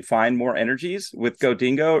continuously find more energies. With Go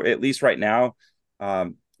Dingo, at least right now,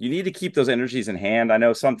 you need to keep those energies in hand. I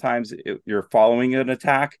know sometimes you're following an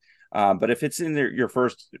attack, but if it's in your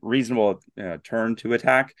first reasonable turn to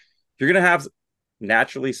attack, you're going to have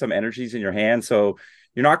naturally some energies in your hand. So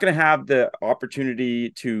you're not going to have the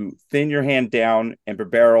opportunity to thin your hand down and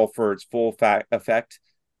barrel for its full effect,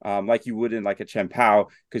 like you would in like a Chen Pao,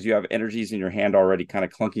 because you have energies in your hand already kind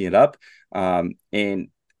of clunking it up. And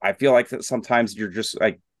I feel like that sometimes you're just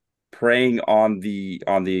like preying on the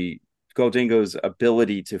Goldingo's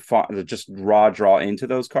ability to just draw into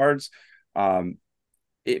those cards.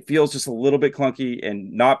 It feels just a little bit clunky,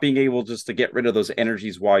 and not being able just to get rid of those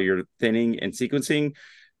energies while you're thinning and sequencing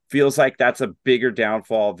feels like that's a bigger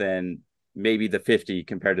downfall than maybe the 50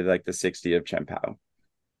 compared to like the 60 of Chen Pao.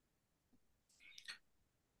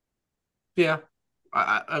 Yeah.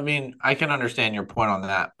 I mean, I can understand your point on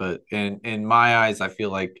that, but in my eyes, I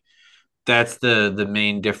feel like that's the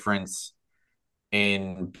main difference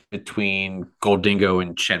in between Goldingo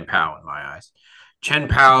and Chen Pao in my eyes. Chen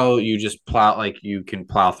Pao, you just plow, like you can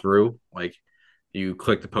plow through, like you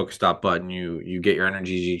click the Pokestop button, you get your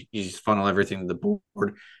energies, you just funnel everything to the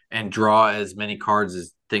board and draw as many cards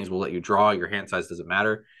as things will let you draw. Your hand size doesn't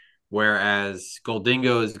matter. Whereas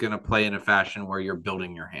Goldingo is going to play in a fashion where you're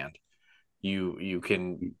building your hand. You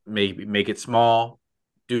can maybe make it small,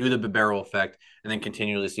 do the barrel effect, and then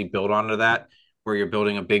continuously build onto that, where you're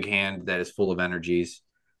building a big hand that is full of energies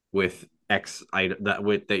with X item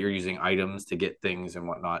that you're using items to get things and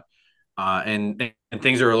whatnot, and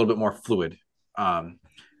things are a little bit more fluid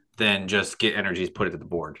than just get energies, put it to the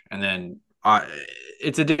board, and then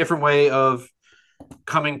it's a different way of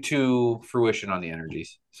coming to fruition on the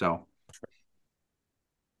energies. So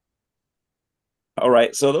all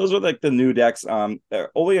right, so those are like the new decks. There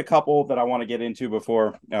are only a couple that I want to get into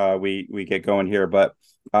before we get going here, but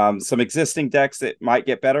some existing decks that might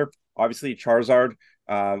get better. Obviously, Charizard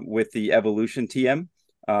with the Evolution TM.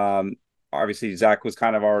 Obviously, Zach was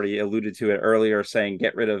kind of already alluded to it earlier, saying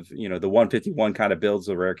get rid of the 151 kind of builds,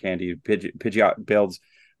 the rare candy Pidgeot builds.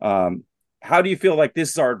 How do you feel like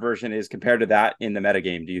this Zard version is compared to that in the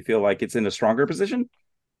metagame? Do you feel like it's in a stronger position?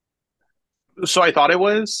 So I thought it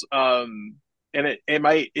was, and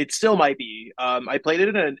it still might be. I played it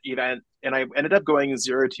in an event, and I ended up going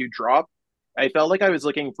 0-2 drop. I felt like I was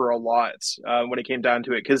looking for a lot when it came down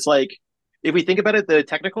to it, because like if we think about it, the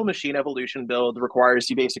technical machine evolution build requires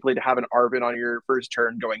you basically to have an Arvin on your first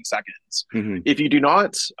turn going seconds. Mm-hmm. If you do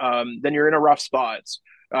not, then you're in a rough spot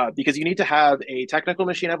because you need to have a technical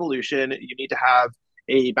machine evolution. You need to have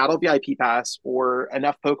a battle VIP pass or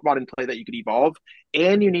enough Pokemon in play that you could evolve,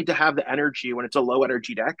 and you need to have the energy when it's a low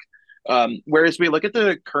energy deck. Whereas we look at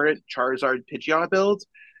the current Charizard Pidgeot build,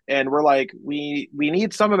 and we're like, we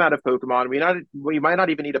need some amount of Pokemon. We might not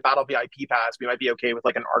even need a battle VIP pass. We might be okay with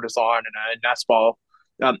like an Artisan and a Nest Ball.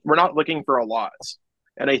 We're not looking for a lot.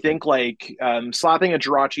 And I think like slapping a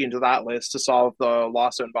Jirachi into that list to solve the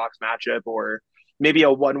Lost Zone box matchup, or maybe a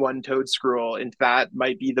 1/1 Toad Scroll into that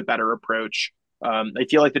might be the better approach. I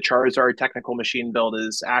feel like the Charizard technical machine build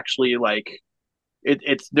is actually like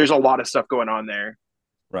it's there's a lot of stuff going on there.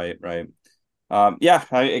 Right. Yeah.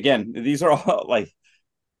 Again, these are all like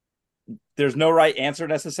there's no right answer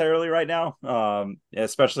necessarily right now.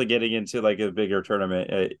 Especially getting into like a bigger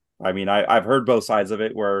tournament. I mean, I've heard both sides of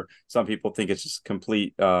it, where some people think it's just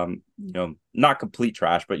complete, not complete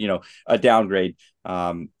trash, but a downgrade.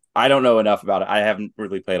 I don't know enough about it. I haven't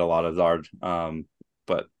really played a lot of Zard.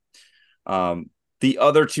 But the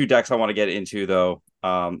other two decks I want to get into though,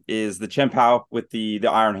 is the Chien-Pao with the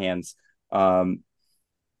Iron Hands.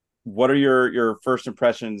 What are your first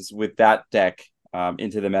impressions with that deck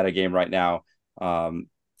into the metagame right now?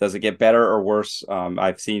 Does it get better or worse?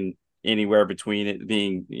 I've seen anywhere between it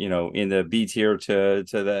being, in the B tier to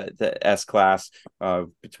the S class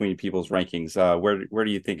between people's rankings. Where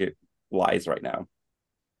do you think it lies right now?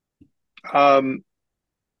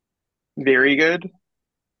 Very good.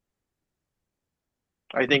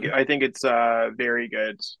 I think it's very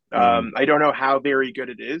good. I don't know how very good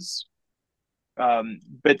it is.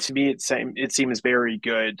 But to me, it seems very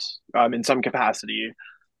good in some capacity.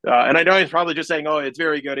 And I know he's probably just saying, "Oh, it's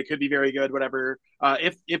very good. It could be very good, whatever."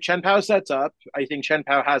 If Chen Pao sets up, I think Chen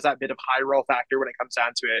Pao has that bit of high roll factor when it comes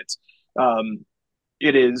down to it.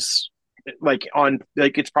 It is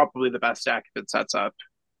it's probably the best deck if it sets up.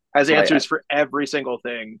 Has answers for every single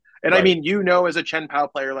thing. And I mean, as a Chen Pao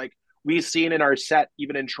player, like we've seen in our set,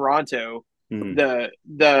 even in Toronto, the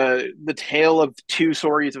tale of two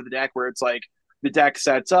stories of the deck, where it's like the deck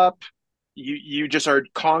sets up, you just are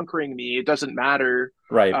conquering me. It doesn't matter.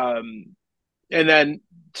 Right. And then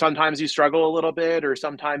sometimes you struggle a little bit, or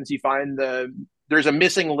sometimes you find there's a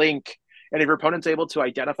missing link. And if your opponent's able to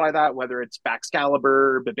identify that, whether it's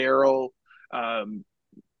Baxcalibur, Bibarel,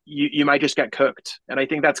 you might just get cooked. And I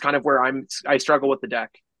think that's kind of where I struggle with the deck.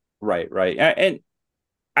 Right. And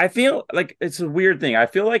I feel like it's a weird thing. I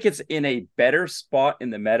feel like it's in a better spot in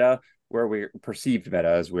the meta, where we're perceived meta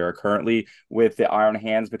as we are currently with the Iron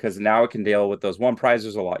Hands, because now it can deal with those one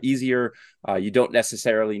prizes a lot easier. You don't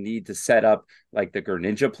necessarily need to set up like the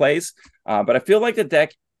Greninja plays. But I feel like the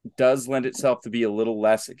deck does lend itself to be a little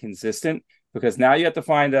less consistent, because now you have to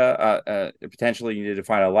find potentially you need to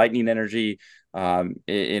find a lightning energy.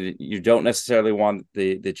 You don't necessarily want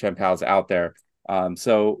the Chen-Paos out there.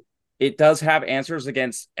 So it does have answers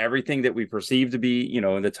against everything that we perceive to be,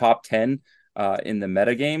 in the top 10 in the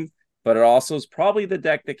metagame, but it also is probably the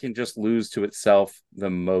deck that can just lose to itself the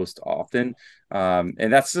most often.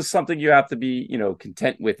 And that's just something you have to be,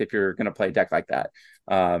 content with if you're going to play a deck like that.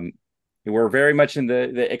 We're very much in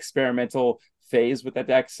the experimental phase with that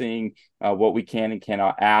deck, seeing what we can and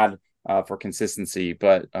cannot add for consistency.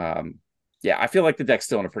 But yeah, I feel like the deck's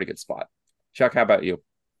still in a pretty good spot. Chuck, how about you?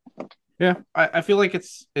 Yeah, I feel like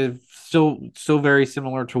it's still very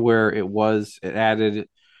similar to where it was. It added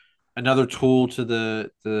another tool to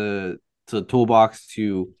the toolbox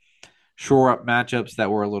to shore up matchups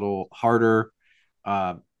that were a little harder.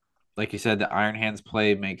 Uh, like you said, the Iron Hands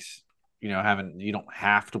play makes you don't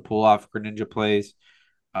have to pull off Greninja plays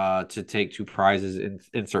to take two prizes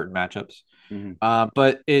in certain matchups. Mm-hmm.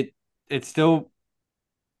 But it's still,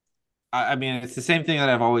 I mean, it's the same thing that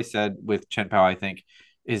I've always said with Chen Pao. I think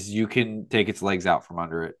is you can take its legs out from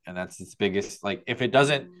under it, and that's its biggest. Like if it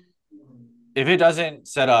doesn't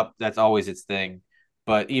set up, that's always its thing.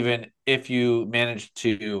 But even if you manage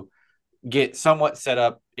to get somewhat set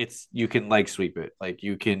up, you can leg sweep it. Like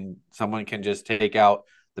someone can just take out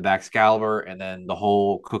the back Excalibur and then the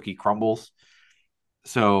whole cookie crumbles.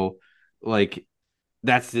 So like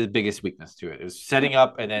that's the biggest weakness to it is setting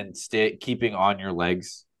up and then keeping on your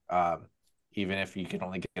legs. Even if you can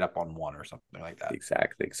only get up on one or something like that.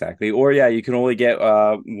 Exactly. Or yeah, you can only get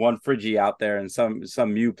one Friggy out there, and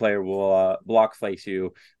some Mew player will block face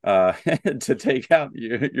you to take out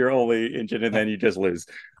your only engine, and then you just lose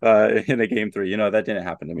in a game 3. That didn't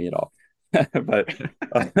happen to me at all. But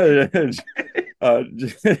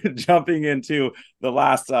jumping into the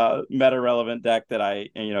last meta relevant deck that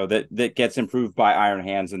that gets improved by Iron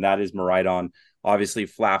Hands, and that is Miraidon. Obviously,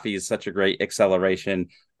 Flaffy is such a great acceleration.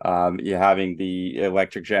 You're having the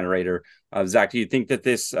electric generator. Zach, do you think that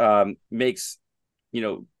this makes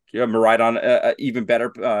Miraidon a even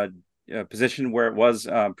better position where it was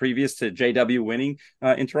previous to JW winning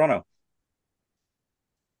in Toronto?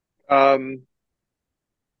 I'm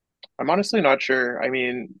honestly not sure. I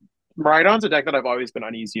mean, Miraidon's a deck that I've always been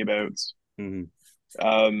uneasy about. Mm-hmm.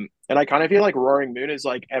 And I kind of feel like Roaring Moon is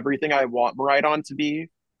like everything I want Miraidon to be.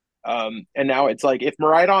 And now it's like if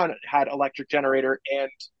Miraidon had Electric Generator and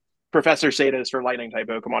Professor Sadus for Lightning type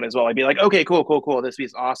Pokemon as well, I'd be like, okay, cool. This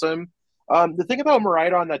is awesome. The thing about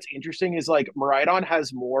Miraidon that's interesting is like Miraidon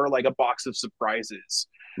has more like a box of surprises.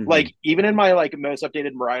 Mm-hmm. Like even in my like most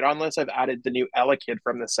updated Miraidon list, I've added the new Elekid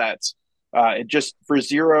from the set. It just for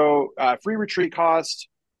 0 free retreat cost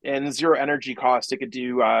and 0 energy cost, it could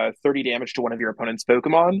do 30 damage to one of your opponent's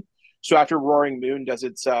Pokemon. So after Roaring Moon does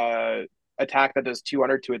its attack that does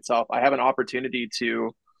 200 to itself, I have an opportunity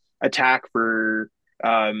to attack for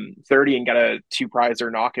 30 and get a 2 prize or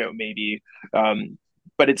knockout maybe.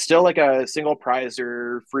 But it's still like a single prize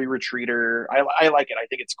or free retreater. I like it. I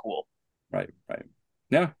think it's cool. Right.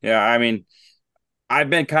 Yeah. I mean, I've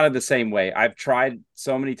been kind of the same way. I've tried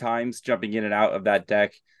so many times jumping in and out of that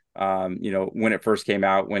deck. When it first came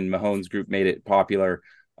out, when Mahone's group made it popular.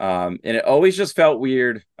 And it always just felt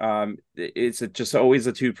weird. It's just always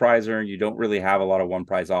a 2 prizer, and you don't really have a lot of 1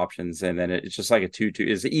 prize options. And then it's just like a 2-2.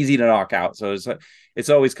 It's easy to knock out. So it's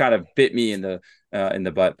always kind of bit me in the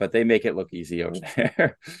butt, but they make it look easy over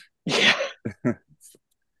there. Yeah.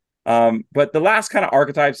 But the last kind of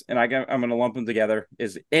archetypes, and I'm going to lump them together,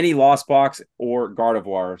 is any Lost Box or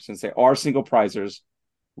Gardevoir, since they are single prizers.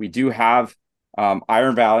 We do have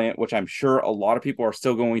Iron Valiant, which I'm sure a lot of people are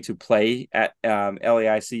still going to play at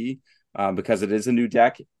LAIC because it is a new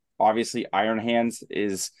deck. Obviously, Iron Hands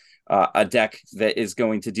is a deck that is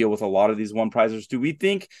going to deal with a lot of these 1 prizers. Do we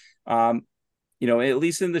think, at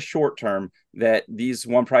least in the short term, that these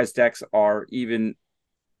 1 prize decks are even,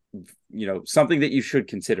 something that you should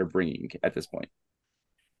consider bringing at this point?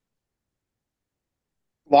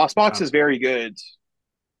 Lost Box is very good.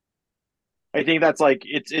 I think that's like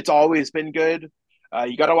it's always been good.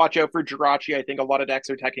 You got to watch out for Jirachi. I think a lot of decks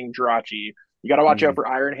are teching Jirachi. You got to watch out for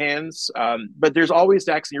Iron Hands. But there's always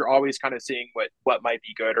decks, and you're always kind of seeing what might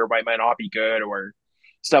be good or might not be good or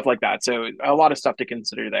stuff like that. So a lot of stuff to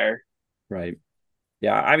consider there. Right.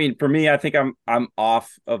 Yeah. I mean, for me, I think I'm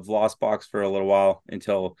off of Lost Box for a little while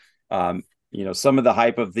until some of the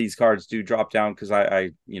hype of these cards do drop down, because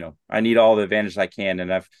I need all the advantage I can,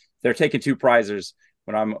 and if they're taking 2 prizers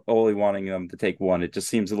when I'm only wanting them to take 1, it just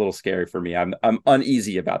seems a little scary for me. I'm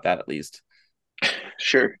uneasy about that, at least.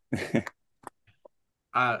 Sure.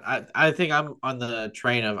 I think I'm on the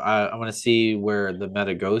train of I want to see where the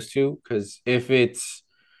meta goes to, because if it's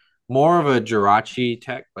more of a Jirachi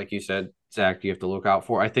tech, like you said, Zach, you have to look out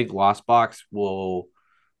for. I think Lost Box will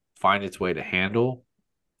find its way to handle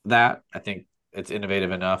that. I think it's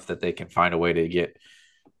innovative enough that they can find a way to get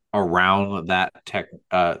around that tech,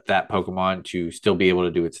 that Pokemon to still be able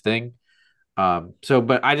to do its thing.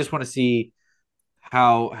 But I just want to see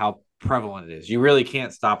how prevalent it is. You really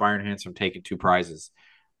can't stop Iron Hands from taking 2 prizes.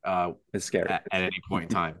 It's scary at any point in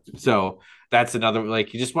time. So that's another, like,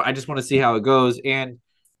 I just want to see how it goes. And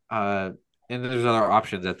there's other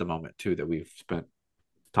options at the moment too that we've spent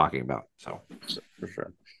talking about. So for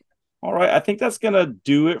sure. All right, I think that's gonna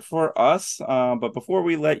do it for us. But before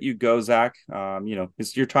we let you go, Zach,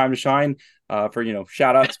 it's your time to shine. For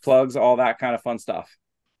shout outs, plugs, all that kind of fun stuff.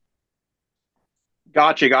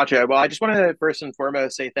 Gotcha. Well, I just want to first and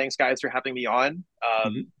foremost say thanks, guys, for having me on.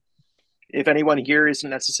 If anyone here isn't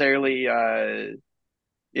necessarily,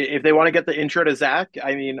 if they want to get the intro to Zach,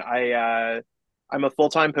 I mean, I'm a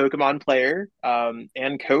full-time Pokemon player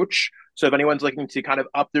and coach. So if anyone's looking to kind of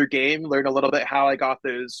up their game, learn a little bit how I got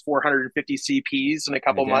those 450 CPs in a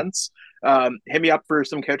couple months, hit me up for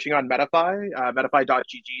some coaching on Metafy,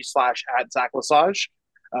 metafy.gg/@ZachLesage.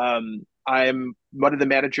 I'm one of the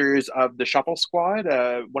managers of the Shuffle Squad,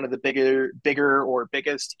 one of the bigger or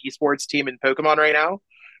biggest esports team in Pokemon right now.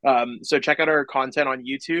 So check out our content on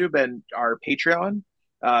YouTube and our Patreon.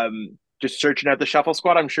 Just searching out the Shuffle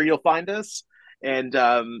Squad, I'm sure you'll find us. And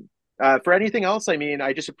for anything else, I mean,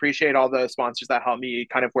 I just appreciate all the sponsors that help me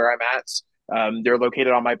kind of where I'm at. They're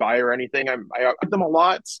located on my bio or anything. I up them a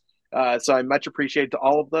lot. So I much appreciate to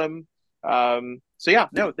all of them. So yeah,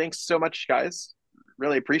 no, thanks so much, guys.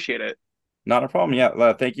 Really appreciate it. Not a problem.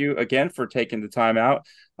 Yeah. Thank you again for taking the time out,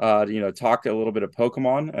 talk a little bit of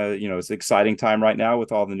Pokemon. It's an exciting time right now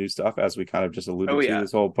with all the new stuff, as we kind of just alluded to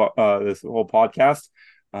this whole podcast.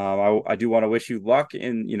 I do want to wish you luck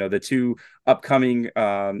in, the two upcoming,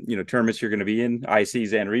 tournaments you're going to be in,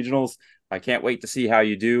 ICs and regionals. I can't wait to see how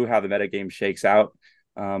you do, how the metagame shakes out.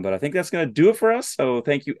 But I think that's going to do it for us. So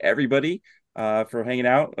thank you, everybody, for hanging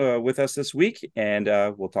out with us this week. And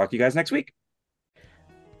we'll talk to you guys next week.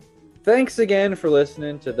 Thanks again for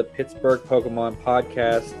listening to the Pittsburgh Pokemon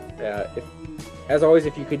Podcast. As always,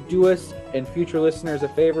 if you could do us and future listeners a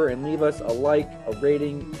favor and leave us a like, a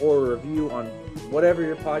rating, or a review on whatever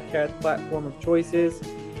your podcast platform of choice is,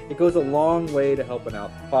 it goes a long way to helping out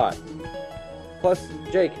the pod. Plus,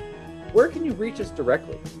 Jake, where can you reach us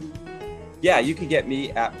directly? Yeah, you can get me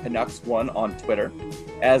at Pinux1 on Twitter,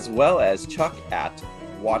 as well as Chuck at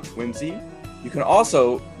WatchWhimsy. You can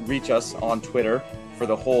also reach us on Twitter for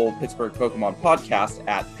the whole Pittsburgh Pokemon Podcast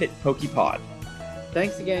at PitPokePod.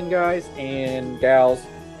 Thanks again, guys and gals.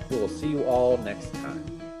 We will see you all next time.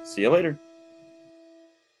 See you later.